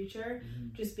in the future.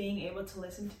 Just being able to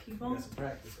listen to people. Get some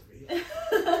practice over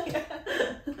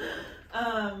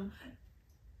here.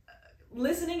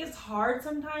 Listening is hard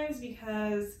sometimes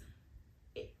because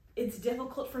it's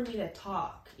difficult for me to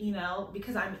talk, you know,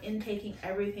 because I'm intaking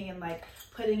everything and like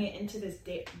putting it into this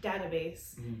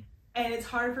database. And it's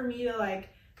hard for me to like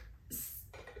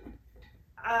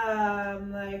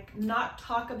not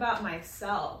talk about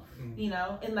myself, you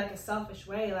know, in like a selfish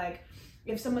way. Like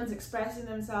if someone's expressing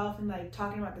themselves and like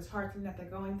talking about this hard thing that they're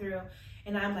going through,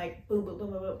 and I'm like boom, boom,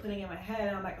 boom, boom, boom, putting it in my head,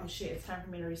 and I'm like, oh shit, it's time for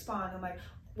me to respond. I'm like,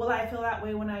 well, I feel that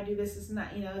way when I do this and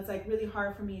that, you know. It's like really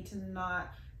hard for me to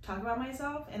not talk about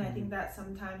myself, and I think that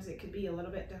sometimes it could be a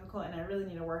little bit difficult, and I really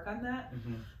need to work on that.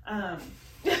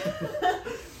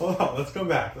 Hold on, let's come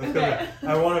back.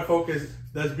 I want to focus.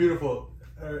 That's beautiful.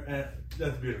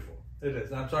 That's beautiful. It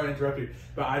is. I'm sorry to interrupt you,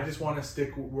 but I just want to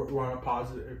stick. We're on a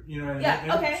positive. You know what I mean? Yeah.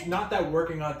 And Okay. it's not that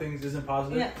working on things isn't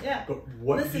positive. Yeah. Yeah. But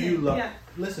what Listening, do you love? yeah.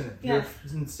 Listening. Yeah.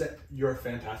 You're a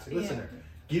fantastic listener. Yeah.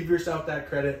 Give yourself that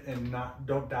credit and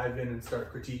don't dive in and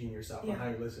start critiquing yourself Yeah. on how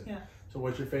you listen. Yeah. So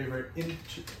what's your favorite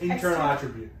internal External.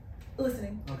 attribute?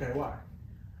 Listening. Okay, why?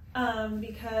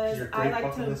 Because You're a I great like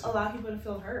fucking to listener. allow people to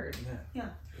feel heard. Yeah.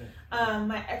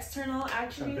 My external Trying to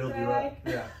attribute build that you I up. like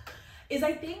Yeah. is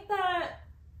I think that,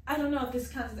 I don't know if this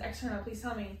counts as external, please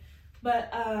tell me,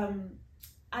 but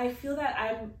I feel that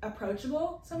I'm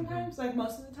approachable sometimes, like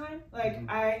most of the time. Like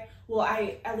I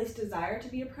at least desire to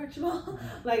be approachable.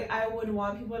 Like I would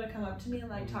want people to come up to me and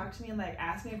like talk to me and like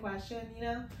ask me a question, you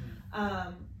know?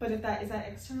 But is that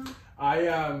external?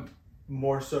 I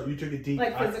more so you took it deep.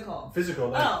 Like physical. Physical.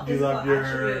 Like do you physical love your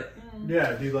attribute.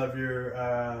 yeah, do you love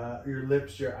your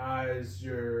lips, your eyes,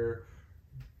 your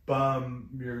bum,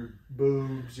 your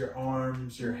boobs, your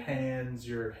arms, your hands,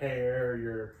 your hair,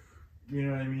 your, you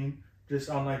know what I mean? Just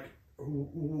on like,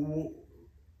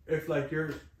 if like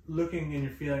you're looking and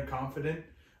you're feeling confident,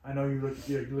 I know you're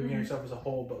looking at yourself as a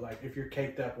whole, but like if you're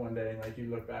caked up one day and like you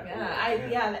look back.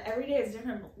 Every day is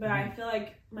different, but I feel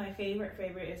like my favorite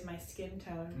is my skin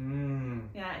tone.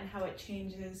 Yeah, and how it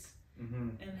changes.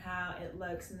 And how it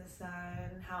looks in the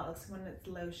sun, how it looks when it's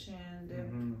lotioned,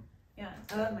 and yeah,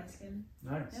 I love my skin.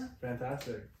 Nice, yeah.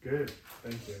 Fantastic, good,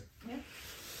 thank you. Yeah.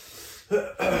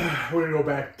 We're gonna go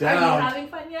back down. Are you having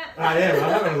fun yet? I am.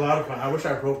 I'm having a lot of fun. I wish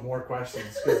I wrote more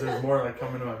questions because there's more like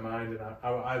coming to my mind, and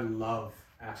I love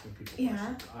asking people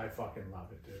questions. I fucking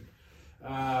love it, dude.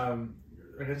 I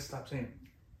gotta stop saying.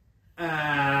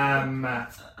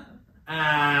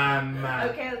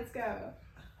 Okay, let's go.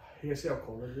 You guys see how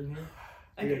cold it is in here?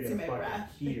 I can see my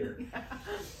breath. Heater.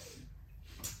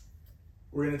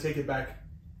 We're gonna take it back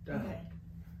down. Okay.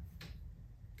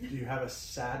 Do you have a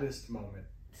saddest moment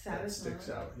that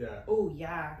sticks out? Yeah. Oh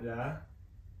yeah. Yeah.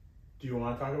 Do you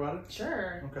want to talk about it?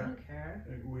 Sure. Okay. I don't care.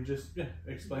 We just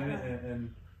explain it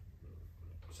and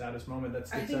saddest moment that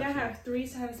sticks out. I think I have 3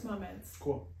 saddest moments.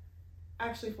 Cool.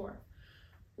 Actually 4.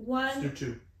 One. Let's do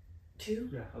 2. 2?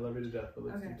 Yeah, I love you to death, but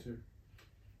let's do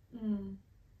 2.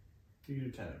 You can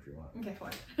do 10 if you want. Okay,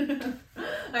 fine.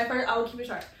 I will keep it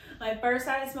short. My first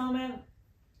saddest moment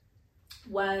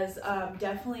was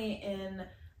definitely in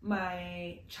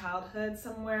my childhood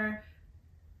somewhere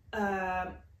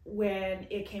when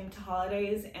it came to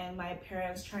holidays and my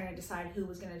parents trying to decide who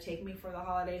was going to take me for the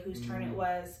holiday, whose turn it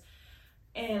was.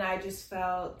 And I just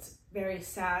felt very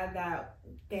sad that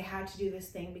they had to do this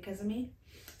thing because of me.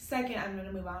 Second, I'm going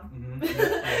to move on.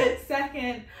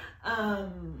 Second,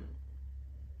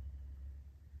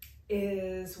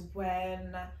 is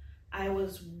when I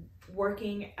was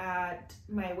working at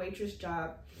my waitress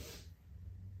job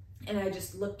and I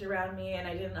just looked around me and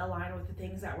I didn't align with the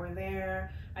things that were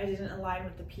there. I didn't align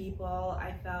with the people.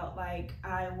 I felt like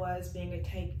I was being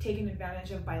taken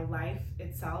advantage of by life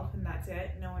itself, and that's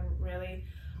it. No one really.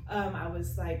 I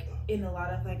was like in a lot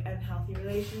of like unhealthy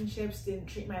relationships, didn't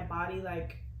treat my body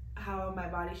like how my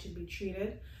body should be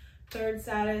treated. Third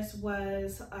saddest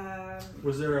was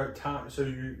there a time, so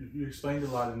you explained a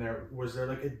lot in there, was there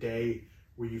like a day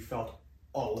where you felt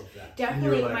all of that?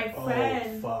 Definitely. Like, my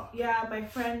friend, fuck. Yeah, my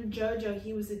friend Jojo,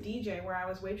 he was a DJ where I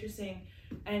was waitressing,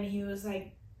 and he was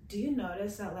like, do you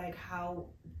notice that like how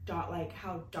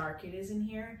dark it is in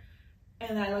here?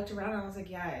 And I looked around and I was like,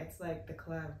 yeah, it's like the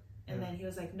club. And then he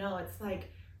was like, no, it's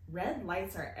like red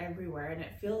lights are everywhere and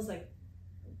it feels like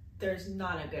there's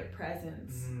not a good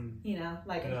presence, you know,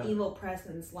 like an evil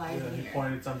presence live in he here.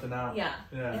 pointed something out. Yeah.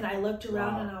 And I looked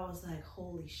around and I was like,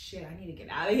 holy shit, I need to get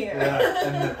out of here. Yeah,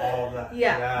 and then all of that.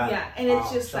 Yeah. And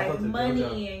it's just Shout like out to money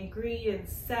Jojo. and greed and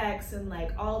sex and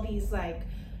like all these like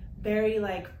very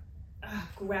like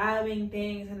grabbing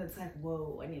things, and it's like,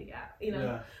 whoa, I need to get out, you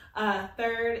know? Yeah.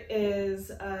 Third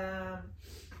is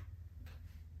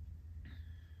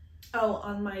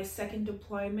on my second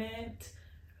deployment,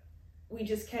 we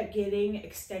just kept getting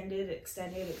extended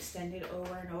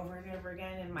over and over and over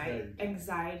again, and my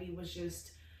anxiety was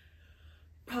just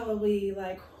probably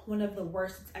like one of the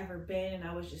worst it's ever been, and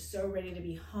I was just so ready to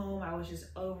be home. I was just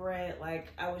over it. Like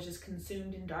I was just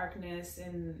consumed in darkness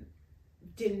and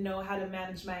didn't know how to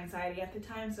manage my anxiety at the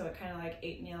time, so it kind of like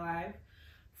ate me alive.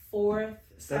 Fourth,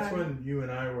 that's when you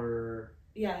and I were.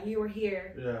 Yeah, you were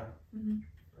here. Yeah.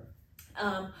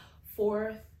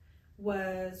 Fourth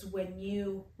was when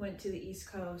you went to the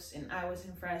East Coast and I was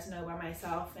in Fresno by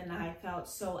myself, and I felt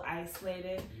so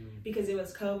isolated because it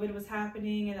was COVID was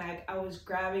happening, and I was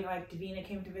grabbing, like Davina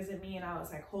came to visit me and I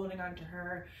was like holding on to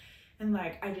her, and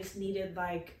like I just needed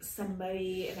like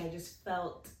somebody, and I just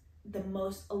felt the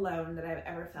most alone that I've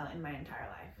ever felt in my entire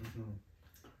life. Mm-hmm.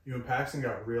 You and Paxton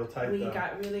got real tight. We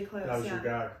got really close. That was your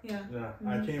guy. Yeah. Yeah. Mm-hmm.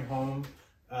 I came home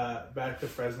back to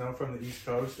Fresno from the East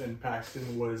Coast, and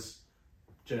Paxton was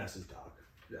Janessa's dog.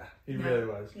 Yeah, he really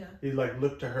was. Yeah. He like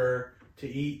looked to her to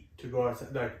eat, to go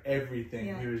outside, like everything.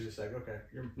 Yeah. He was just like, okay,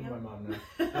 you're my mom now.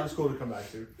 That was cool to come back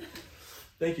to.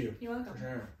 Thank you. You're welcome. For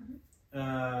sharing.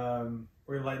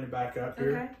 We're gonna lighten it back up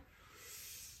here. Okay.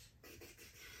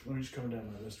 Let me just come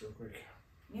down my list real quick.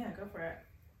 Yeah, go for it.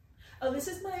 Oh, this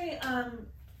is my,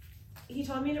 he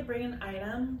told me to bring an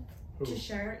item to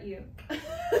share you.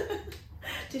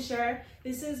 To share.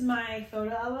 This is my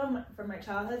photo album from my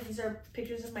childhood. These are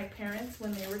pictures of my parents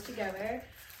when they were together.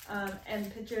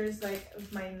 And pictures like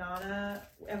of my nana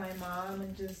and my mom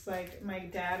and just like my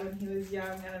dad when he was young.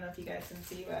 I don't know if you guys can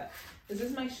see, but this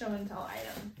is my show and tell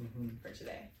item for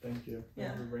today. Thank you. Yeah.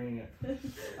 Thanks for bringing it.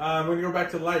 I'm going to go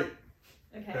back to light.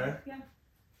 Okay. Yeah.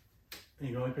 And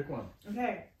you can only pick one.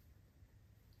 Okay.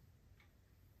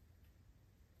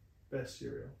 Best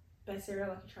cereal. Best cereal,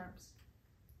 Lucky Charms.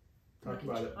 Talk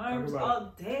about it. Charms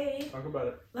all day. Talk about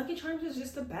it. Lucky Charms is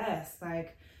just the best.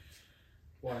 Like,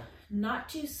 why? Not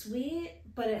too sweet,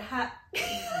 but it had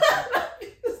not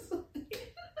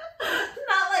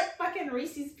like fucking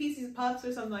Reese's Pieces Puffs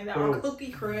or something like that, or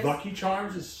Cookie Crisp. Lucky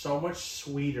Charms is so much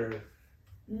sweeter.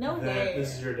 No way.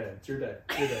 This is your day. It's your day.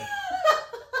 Your day.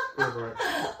 Go for it.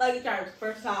 Lucky Charms,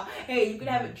 first off. Hey, you can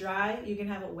have it dry, you can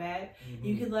have it wet.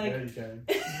 You could like you can.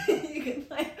 you can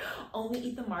like only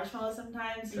eat the marshmallow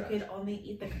sometimes. You could only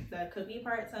eat the cookie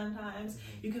part sometimes.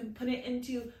 You can put it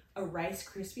into a Rice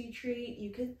Krispie treat.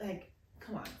 You could like,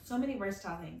 come on, so many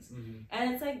versatile things.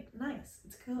 And it's like nice.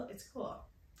 It's cool. It's cool.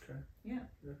 Okay. Yeah.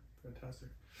 Fantastic.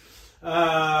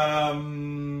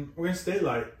 We're gonna stay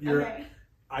light. Your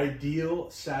ideal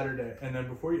Saturday, and then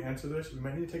before you answer this, we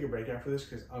might need to take a break after this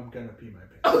because I'm gonna pee my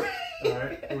pants. Okay. All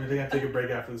right. We're gonna take a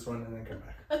break after this one and then come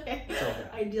back. Okay.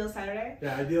 Ideal Saturday.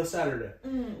 Yeah, ideal Saturday.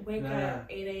 Wake up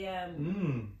 8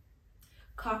 a.m.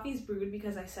 Coffee's brewed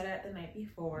because I set it the night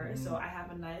before, so I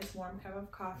have a nice warm cup of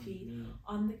coffee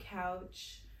on the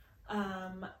couch.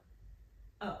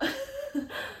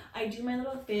 I do my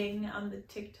little thing on the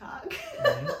TikTok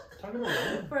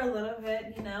for a little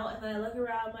bit, you know, and then I look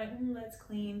around like, let's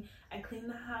clean. I clean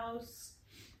the house.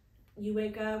 You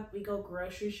wake up, we go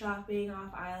grocery shopping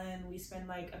off island. We spend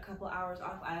like a couple hours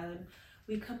off island.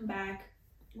 We come back,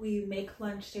 we make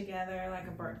lunch together, like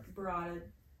a burrata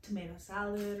tomato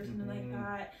salad or something like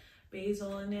that,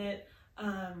 basil in it.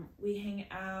 We hang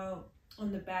out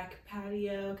on the back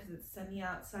patio because it's sunny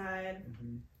outside.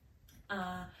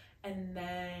 And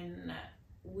then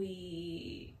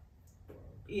we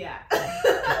do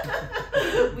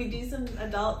some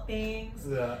adult things.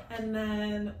 And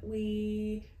then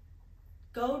we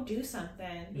go do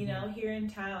something, you know, here in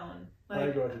town.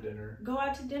 Like go out to dinner. Go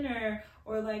out to dinner,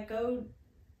 or like go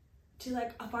to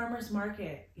like a farmer's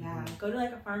market. Go to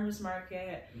like a farmer's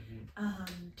market,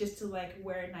 just to like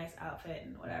wear a nice outfit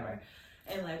and whatever,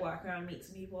 and like walk around, meet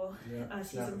some people,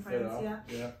 see some friends.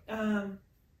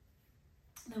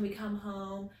 Then we come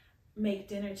home, make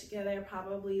dinner together,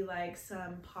 probably like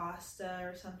some pasta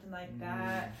or something like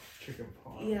that. Chicken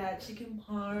parm. Yeah, chicken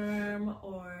parm,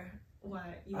 or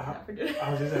what you have for dinner. I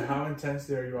was just like, how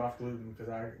intensely are you off gluten? Because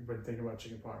I've been thinking about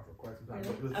chicken parm for quite some time.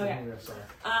 Really? Oh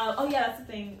yeah, that's the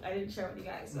thing I didn't share with you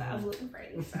guys. So I'm gluten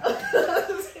free. So.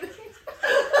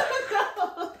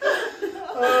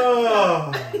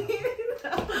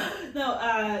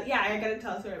 Yeah, I gotta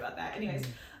tell a story about that. Anyways,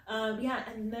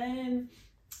 and then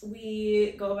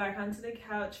we go back onto the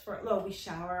couch we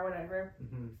shower or whatever.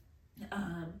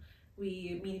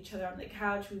 We meet each other on the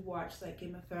couch. We watch like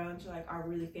Game of Thrones, or like our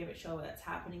really favorite show that's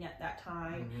happening at that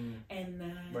time. And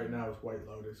then right now it's White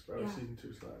Lotus, but season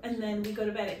 2 slaps. And then we go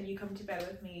to bed, and you come to bed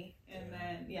with me, and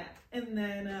then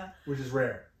which is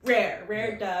rare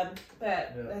dub,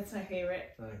 but that's my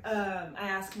favorite. Nice. I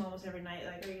ask him almost every night,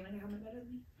 like, are you gonna come to bed with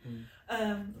me?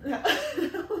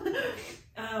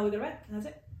 We go to bed, and that's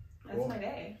it. That's my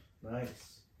day.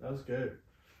 Nice. That was good.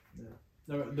 Yeah.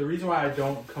 No, the reason why I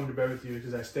don't come to bed with you is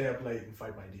because I stay up late and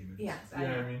fight my demons. Yes, you know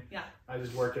what I mean? Yeah. I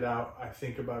just work it out. I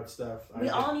think about stuff. We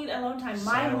all need alone time. Silence.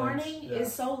 My morning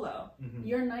is solo.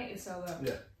 Your night is solo.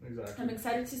 Yeah, exactly. I'm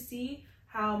excited to see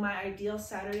how my ideal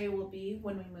Saturday will be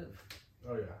when we move.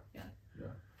 Oh yeah.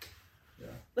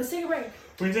 Let's take a break.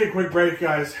 We can take a quick break,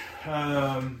 guys.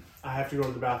 I have to go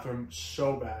to the bathroom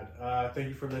so bad. Thank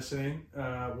you for listening.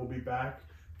 We'll be back.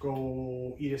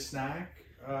 Go eat a snack.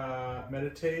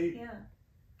 Meditate. Yeah.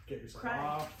 Get yourself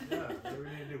off. Yeah, what we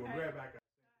need to do. We'll be right back.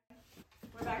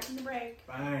 We're back from the break.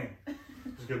 Bang. It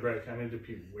was a good break. I need to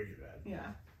pee way bad.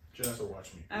 Yeah. Janessa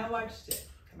watched me. I watched it.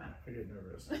 Come on. I get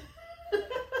nervous.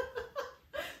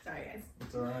 Sorry, guys.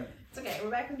 It's all right. It's okay. We're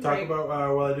back from the Talk break. about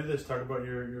while I do this. Talk about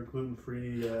your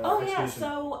gluten-free. Oh yeah. execution.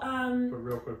 So But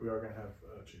real quick, we are gonna have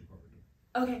chicken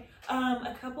parm. okay.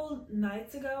 A couple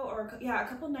nights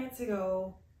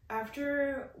ago,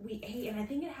 after we ate, and I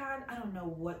think it had, I don't know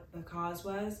what the cause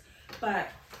was, but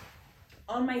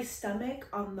on my stomach,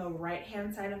 on the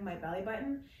right-hand side of my belly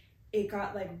button, it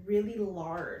got like really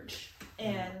large,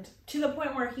 and to the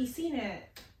point where he's seen it,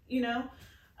 you know,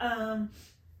 and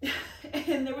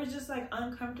there was just like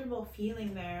uncomfortable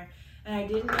feeling there, and I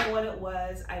didn't know what it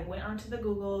was. I went onto the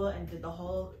Google and did the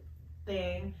whole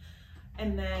thing,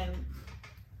 and then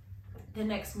the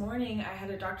next morning I had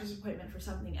a doctor's appointment for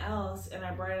something else, and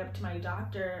I brought it up to my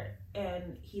doctor,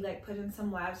 and he like put in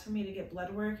some labs for me to get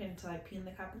blood work and to like pee in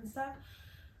the cup and stuff,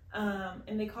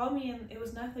 and they called me and it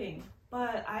was nothing,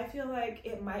 but I feel like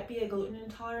it might be a gluten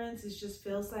intolerance. It just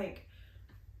feels like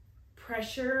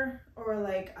pressure, or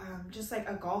like just like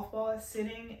a golf ball is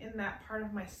sitting in that part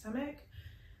of my stomach.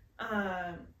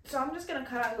 So I'm just gonna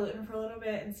cut out gluten for a little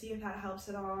bit and see if that helps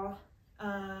at all.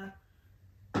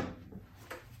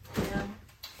 Yeah.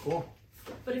 Cool.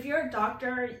 But if you're a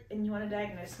doctor and you want to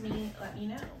diagnose me, let me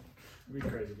know. It'd be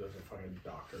crazy if there's a fucking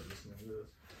doctor listening to this.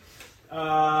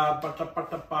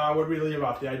 What do we leave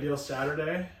off? The ideal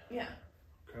Saturday? Yeah.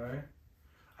 Okay.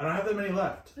 I don't have that many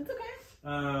left. It's okay.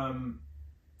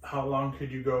 How long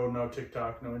could you go no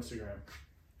TikTok, no Instagram?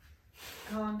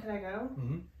 How long could I go?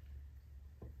 Mm-hmm.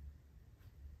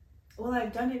 Well,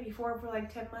 I've done it before for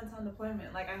like 10 months on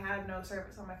deployment. Like I had no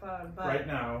service on my phone, but Right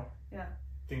now, yeah,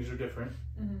 things are different.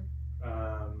 Mm-hmm.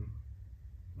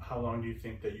 How long do you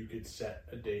think that you could set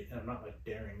a date? And I'm not like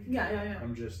daring you. Yeah.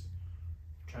 I'm just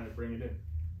trying to bring it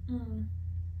in. Mm.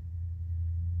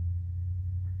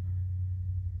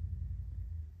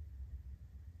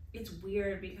 It's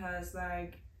weird because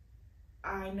like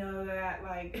I know that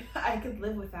like I could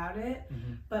live without it,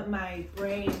 Mm-hmm. but my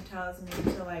brain tells me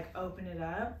to like open it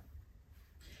up.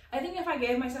 I think if I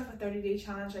gave myself a 30-day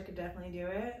challenge, I could definitely do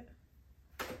it.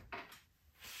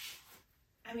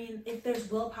 I mean, if there's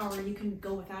willpower, you can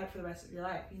go without it for the rest of your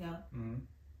life, you know? Mm-hmm.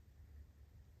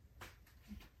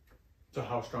 So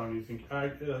how strong do you think?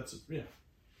 Yeah.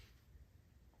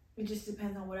 It just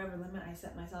depends on whatever limit I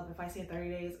set myself. If I say 30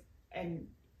 days and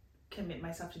commit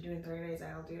myself to doing 30 days,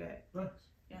 I'll do it. Nice.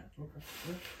 Yeah. Okay.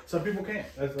 Yeah. Some people can't.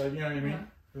 That's like, you know what I mean?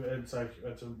 Yeah. It's like,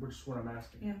 which is what I'm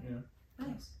asking. Yeah. You know?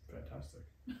 Nice. Fantastic.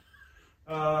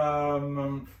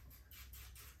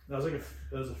 That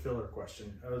was a filler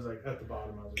question. I was like at the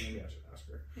bottom. I was like, maybe I should ask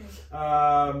her.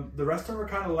 Yeah. The rest of them are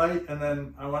kind of light, and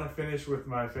then I want to finish with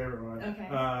my favorite one. Okay.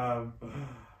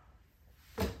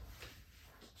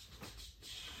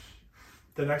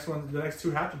 The next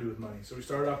two have to do with money. So we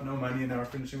started off no money, and now we're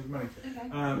finishing with money. Okay.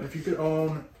 If you could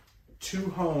own 2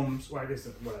 homes, well, I guess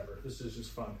whatever. This is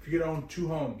just fun. If you could own 2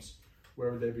 homes,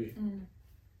 where would they be?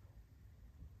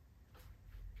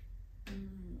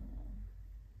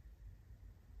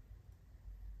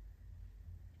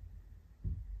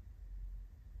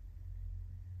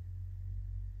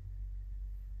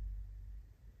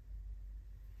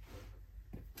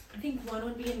 I think one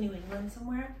would be in New England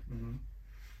somewhere, Mm-hmm.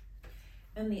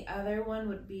 and the other one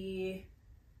would be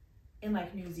in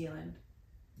like New Zealand.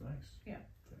 Nice. Yeah.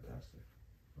 Fantastic.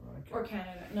 I like it. Or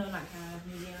Canada. No, not Canada.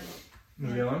 New Zealand.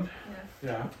 New Zealand?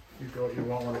 Yeah. Yeah. You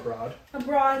want one abroad?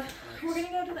 Abroad. Nice. We're gonna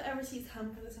go to the overseas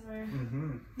home for the summer.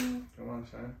 Mm-hmm. Yeah. Come on,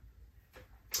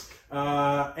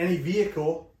 son. Any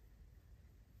vehicle,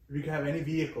 if you could have any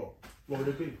vehicle, what would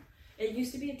it be? It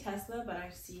used to be a Tesla, but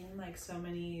I've seen like so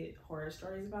many horror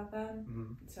stories about them,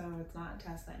 Mm-hmm. so it's not a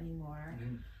Tesla anymore.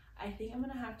 Mm-hmm. I think I'm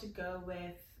gonna have to go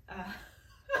with a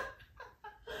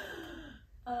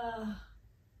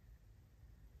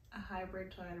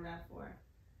hybrid Toyota RAV4.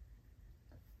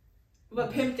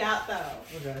 But pimped out though.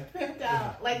 Okay. Pimped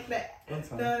out. Like the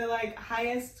like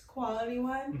highest quality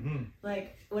one. Mm-hmm.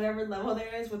 Like whatever level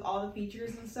there is with all the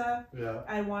features and stuff. Yeah.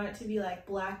 I want it to be like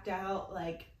blacked out,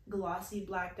 like glossy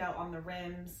blacked out on the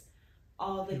rims.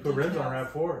 All the You put rims on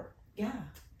details. RAV4. Yeah.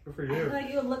 Good for I feel you. like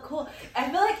it would look cool. I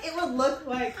feel like it would look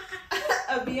like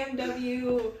a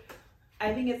BMW.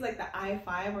 I think it's like the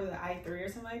i5 or the i3 or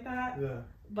something like that. Yeah.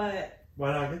 But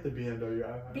Why not get the BMW?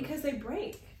 because they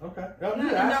break. Okay. Yeah, I'm and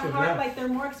just they're asking. hard, Yeah. like they're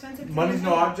more expensive. To Money's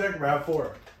no maintain. object.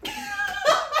 RAV4.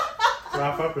 So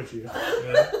I fuck with you.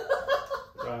 Yeah.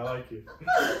 I like you.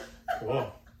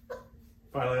 Cool.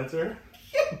 Final answer.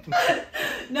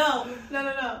 No.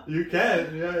 You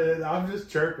can. Yeah. I'm just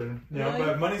chirping. You know, Really?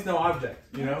 but money's no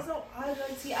object. You know. So I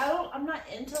like see. I'm not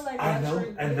into like. I know,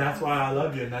 luxury and that's goods. why I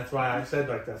love you, and that's why I said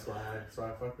like that's why I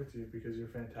fuck with you, because you're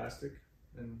fantastic,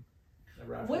 and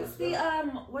What's the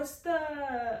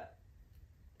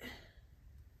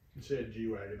You say a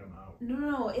G-Wagon, I'm out.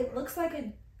 No, it looks like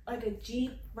a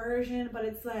Jeep version, but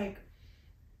it's like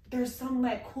there's some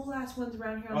like cool ass ones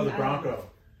around here. Oh, the Bronco.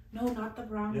 No, not the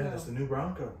Bronco. Yeah, that's the new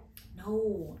Bronco.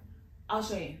 No, I'll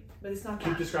show you, but it's not that.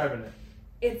 Keep describing it.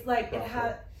 It's like Bronco. it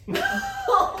had.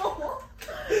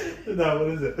 No, what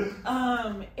is it?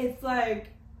 It's like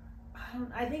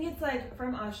I think it's like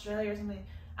from Australia or something.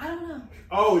 I don't know.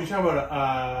 Oh, you're talking about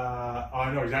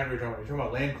I know exactly what you're talking about. You're talking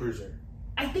about Land Cruiser.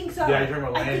 I think so. Yeah, you're talking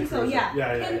about Land I think Cruiser. so. Yeah.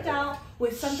 Yeah. Pimped out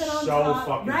with something on so top.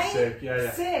 fucking right? sick. Yeah.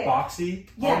 Sick. Boxy,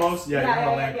 Yes. almost. Yeah, you're talking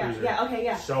about Land Cruiser. Yeah. Okay.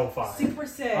 Yeah. So fire. Super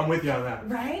sick. I'm with you on that.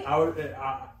 Right? I would.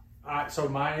 So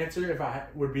my answer, if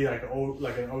would be like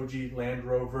an OG Land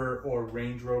Rover or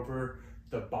Range Rover,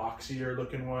 the boxier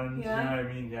looking ones. Yeah. You know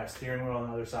what I mean? Yeah, steering wheel on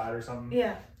the other side or something.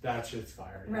 Yeah. That shit's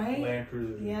fire. Yeah. Right? Land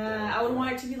Cruiser. Yeah, I would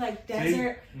want it to be like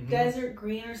desert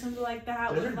green or something like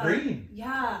that. Desert with like, green.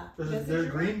 Yeah. There's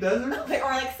green desert.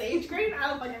 or like sage green. I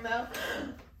don't fucking know.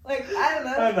 Like I don't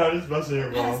know. I know, just busting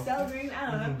your balls. Pastel green.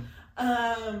 I don't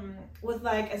know. With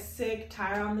like a sick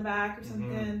tire on the back or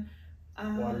something.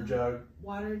 Water jug.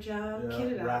 Yeah.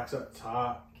 Kitted Racks up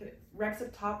top. Racks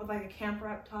up top with like a camper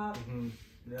up top.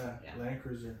 Yeah. Land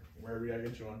Cruiser. Wherever you gotta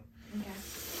get you one. Okay.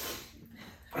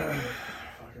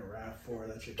 Fucking RAV4,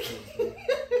 that shit kills me.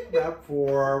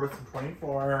 RAV4 with some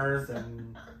 24s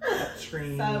and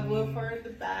touchscreen. Subwoofer in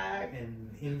the back.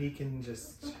 And Indy can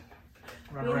just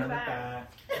run In around the the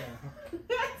back. Yeah.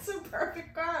 That's a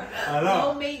perfect car. I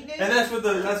know. No maintenance. And that's what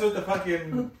the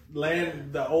fucking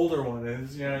the older one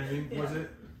is. You know what I mean? Was it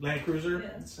Land Cruiser?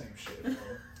 Yeah. Same shit.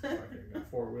 Fucking got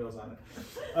 4 wheels on it.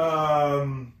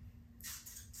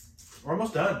 We're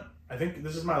almost done. I think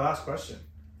this is my last question.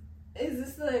 Is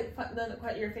this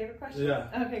your favorite question? Yeah.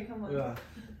 Okay, come on. Yeah.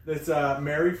 It's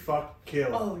marry, fuck,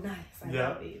 kill. Oh, nice. I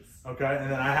love these. Okay,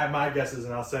 and then I have my guesses,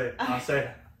 and I'll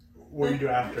say what you do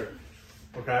after.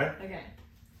 Okay. Okay.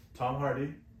 Tom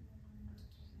Hardy,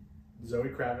 Zoe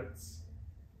Kravitz,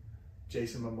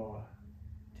 Jason Momoa.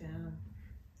 Damn.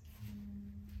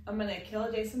 I'm gonna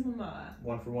kill Jason Momoa.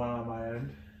 1 for 1 on my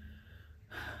end.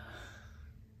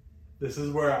 This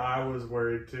is where I was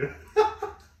worried too.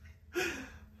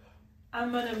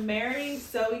 I'm gonna marry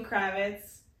Zoe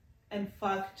Kravitz and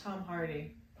fuck Tom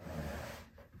Hardy.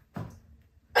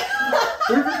 3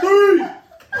 for 3!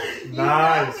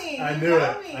 Nice. Me. I knew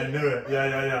it. Yeah.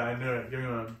 I knew it. Give me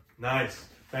one. Nice.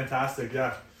 Fantastic.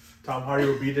 Yeah. Tom Hardy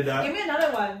will beat it up. Give me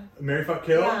another one. Marry, fuck,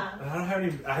 kill? Yeah. I don't have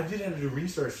any. I did have to do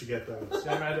research to get those.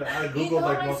 I googled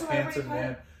like most handsome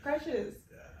man. Crushes.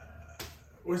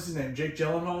 What's his name? Jake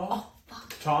Gyllenhaal? Oh,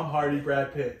 fuck. Tom Hardy,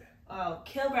 Brad Pitt. Oh,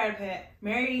 kill Brad Pitt.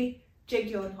 Marry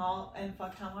Jake Gyllenhaal and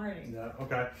fuck Tom Hardy. Yeah,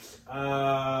 okay.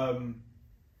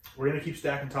 We're going to keep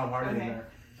stacking Tom Hardy in there.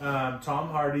 Tom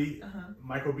Hardy,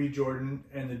 Michael B. Jordan,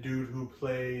 and the dude who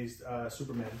plays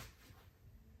Superman.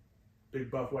 Big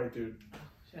buff white dude.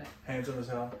 Shit. Handsome as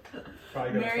hell.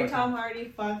 Probably Marry Tom Hardy,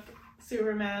 fuck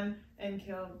Superman, and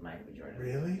kill Michael B. Jordan.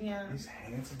 Really? Yeah. He's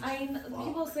handsome.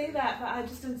 People say that, but I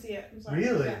just didn't see it. I'm sorry.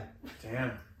 Really? Yeah.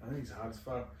 Damn. I think he's hot as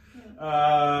fuck.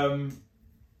 Yeah.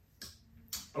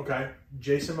 Okay.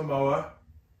 Jason Momoa,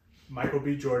 Michael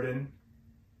B. Jordan,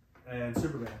 and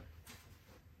Superman.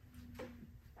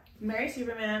 Marry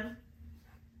Superman.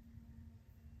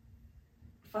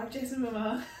 Fuck Jason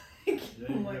Momoa. Yeah,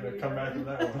 you're gonna come back from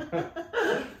that one.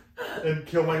 And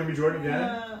kill Michael B. Jordan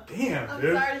again? Damn, I'm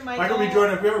dude. sorry, Michael B.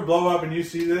 Jordan, if we ever blow up and you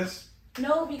see this,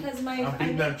 no, because I'm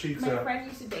beating them cheeks up. my friend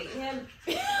used to date him.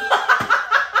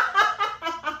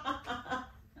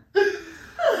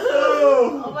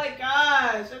 Oh my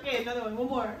gosh. Okay, another one. One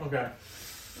more. Okay.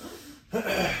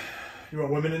 You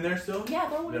want women in there still? Yeah,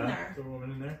 throw one in there. Throw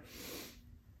women in there.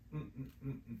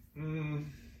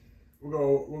 We'll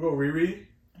go Riri.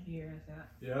 I knew you were gonna say that.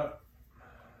 Yeah.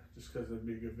 Just because it'd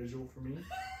be a good visual for me.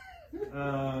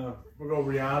 We'll go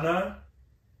Rihanna.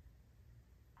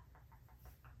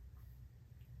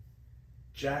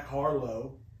 Jack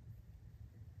Harlow.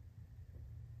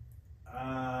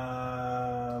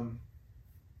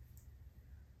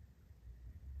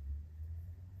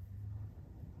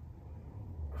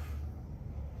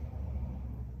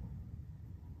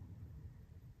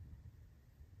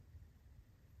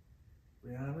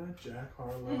 Rihanna, Jack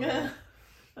Harlow,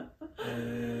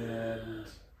 and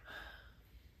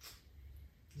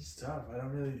it's tough. I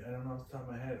don't know off the top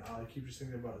of my head. All I keep just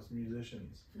thinking about is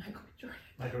musicians. Michael B. Jordan.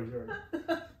 Michael Jordan.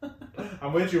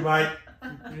 I'm with you, Mike.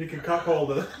 You can cup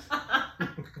hold it.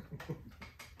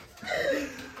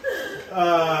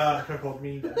 Cup hold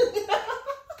me.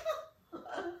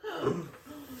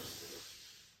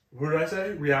 Who did I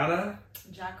say? Rihanna?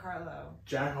 Jack Harlow.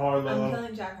 Jack Harlow. I'm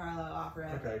killing Jack Harlow off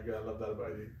rip. Okay, good. I love that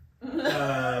about you.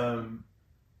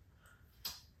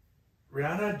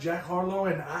 Rihanna, Jack Harlow,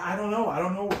 and I don't know.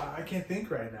 I can't think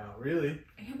right now, really.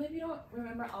 I can't believe you don't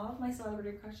remember all of my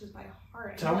celebrity crushes by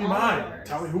heart. Tell me mine.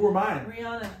 Tell me who are mine.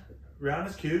 Rihanna.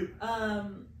 Rihanna's cute.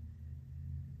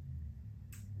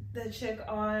 The chick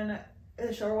on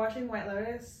the show we're watching, White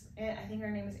Lotus, and I think her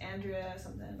name is Andrea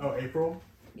something. Oh, April?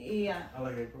 Yeah. I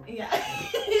like April. Yeah.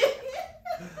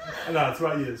 No, it's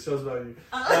about you. The show's about you.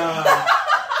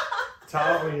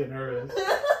 Tell me get nervous.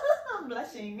 I'm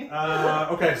blushing.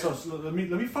 Okay, so let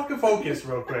me fucking focus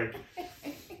real quick.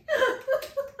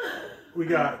 We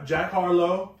got Jack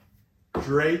Harlow,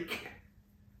 Drake,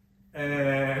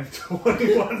 and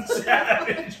 21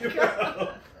 Savage. Bro.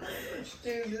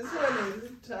 Dude, this one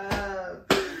is tough.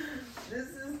 This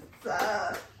is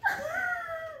tough.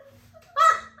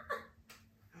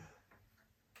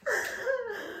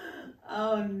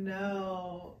 Oh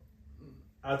no.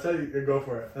 I'll tell you, go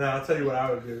for it. And I'll tell you what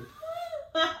I would do.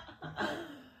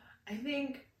 I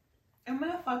think I'm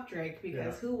gonna fuck Drake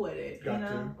because who wouldn't? Got you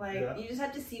know? to. Like, Yeah. you just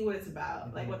have to see what it's about,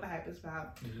 Mm-hmm. like what the hype is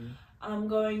about. Mm-hmm. I'm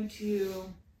going to.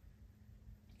 You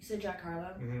said Jack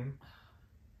Harlow? Mm-hmm.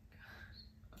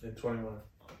 And 21.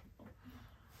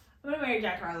 I'm gonna marry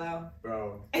Jack Harlow.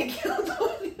 Bro. And kill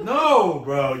 21. No,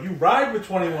 bro. You ride with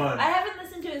 21. I haven't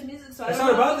listened to his music, so I It's don't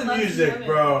not know about if he the loves his music, women.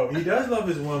 bro. He does love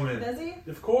his woman. Does he?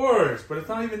 Of course, but it's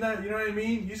not even that. You know what I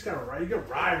mean? You just gotta ride. You gotta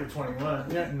ride with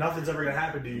 21. Nothing's ever gonna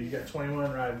happen to you. You got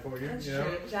 21 riding for you. That's you know?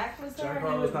 true. Jack was there. Jack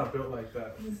Harlow's not built like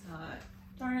that. He's not.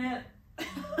 Darn it.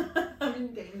 I'm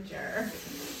in danger.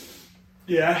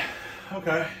 Yeah.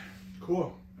 Okay.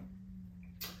 Cool.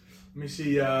 Let me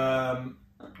see.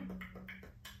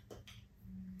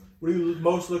 What are you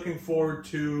most looking forward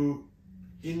to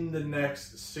in the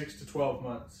next 6 to 12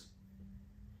 months?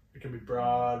 It can be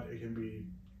broad. It can be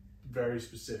very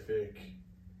specific.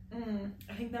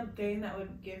 I think the thing that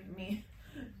would give me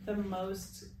the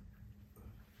most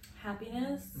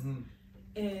happiness Mm-hmm.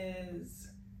 is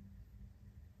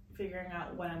figuring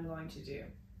out what I'm going to do.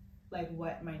 Like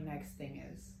what my next thing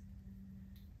is.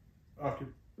 Okay.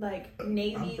 Like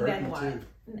Navy, I'm then burping what?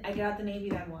 too. I get out the Navy,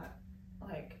 then what?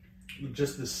 Like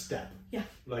Just the step. Yeah.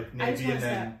 Like I just Navy want and a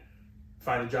then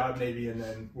find a job, Navy, and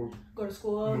then we're go to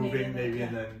school, moving, Navy, Navy,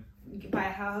 and then buy a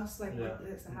house. Like Yeah.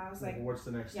 this, a house. Like what's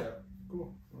the next yeah. step?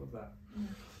 Cool. I love that.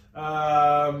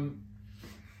 Yeah.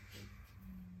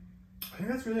 I think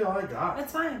that's really all I got.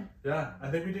 That's fine. Yeah, I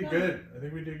think we did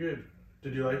good.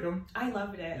 Did you like them? I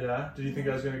loved it. Yeah. Did you think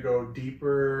I was gonna go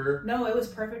deeper? No, it was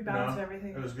perfect balance No? of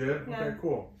everything. It was good. Yeah. Okay,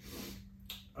 cool.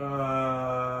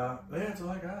 Yeah, that's all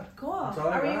I got. Cool. That's all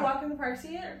I Are we got. walking the park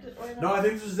seat or No, I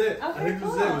think this was it. I Okay, think this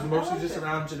was it. It was cool. mostly I liked just it.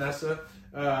 around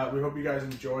Janessa. We hope you guys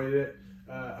enjoyed it.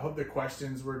 I hope the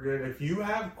questions were good. If you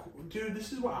have, dude,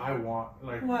 this is what I want.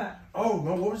 Like, What? oh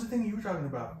no, what was the thing you were talking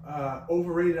about?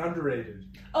 Overrated, underrated.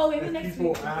 Oh, maybe If next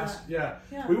people week. ask, yeah,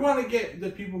 Yeah. we want to get the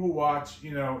people who watch,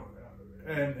 you know,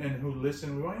 and who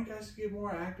listen. We want you guys to get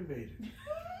more activated.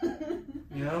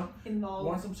 You know, Involved.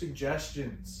 want some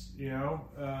suggestions. You know,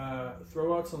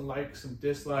 throw out some likes, some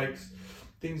dislikes,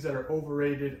 things that are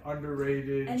overrated,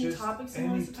 underrated. Any just topics you any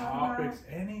want us to talk about? topics,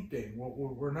 anything.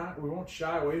 We're not. We won't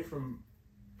shy away from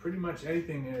pretty much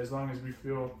anything as long as we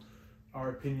feel our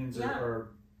opinions are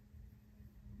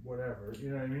whatever. You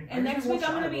know what I mean? And I next won't week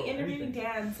I'm shy going to be about interviewing anything.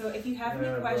 Dan. So if you have Yeah,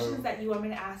 any questions bro. that you want me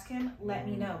to ask him, let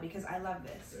me know because I love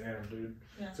this. Damn, dude.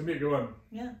 Yeah. It's gonna be a good one.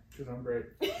 Yeah. Because I'm great.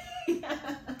 I'm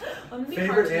gonna be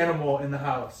Favorite party. animal in the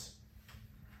house?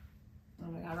 Oh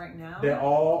my god! Right now. They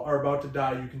all are about to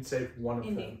die. You can save one of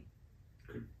them. Indy.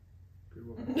 Good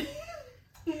one.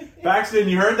 Paxton,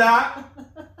 you heard that?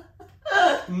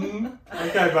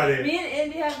 Okay, buddy. Me and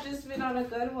Indy have just been on a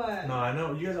good one. No, I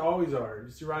know. You guys always are.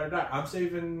 Just you ride or die. I'm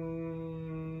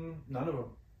saving none of them.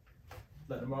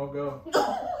 Letting them all go.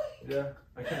 Yeah.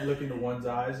 I can't look into one's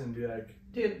eyes and be like,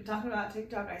 Dude, talking about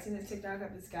TikTok, I seen this TikTok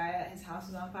of this guy that his house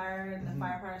was on fire and the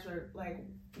firefighters were like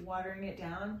watering it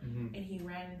down and he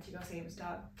ran to go save his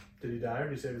dog. did he die or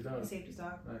did he save his He dog? saved his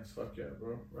dog. Nice. Fuck yeah,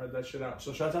 bro. Ride that shit out.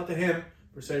 So shouts out to him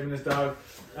for saving his dog.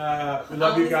 We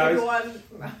love you guys. Everyone.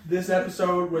 This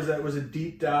episode was a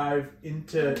deep dive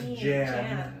into Me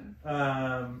and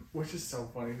Jan. Which is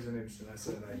so funny because her name's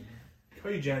Janessa and I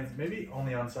call you Jan maybe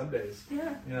only on Sundays.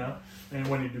 Yeah. You know? And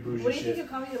when you do bougie What do you shit. think you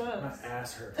call me the My most?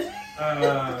 ass hurts.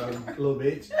 Little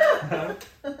bitch.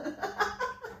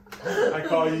 I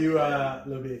call you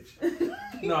little bitch.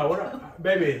 No, what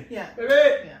baby. Yeah. Baby!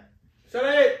 Yeah.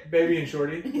 Shawty! Baby and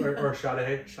shorty. Or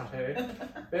shawty.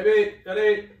 Shawty. Baby!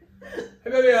 Shawty! Hey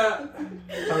baby, how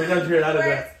many times you hear that?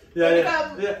 Where's- Yeah, Here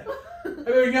yeah. you Yeah.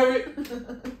 Hey baby, come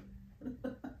here.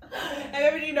 Hey,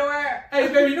 baby, you know where? Hey,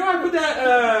 baby, you know I put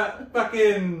that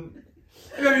fucking.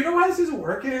 Hey, baby, you know why this isn't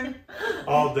working?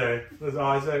 All day. That's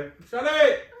all I say.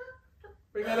 Shawty,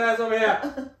 bring that ass over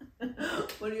here.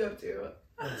 What are you up to?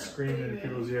 I'm screaming in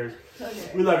people's ears.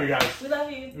 Okay. We love you guys. We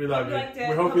love you. We love you. Liked it.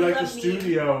 We hope you like the loved me.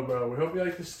 studio, bro. We hope you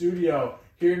like the studio.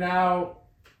 Here now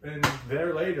and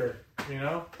there later. You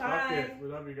know? Bye. Fuck it. We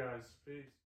love you guys. Peace.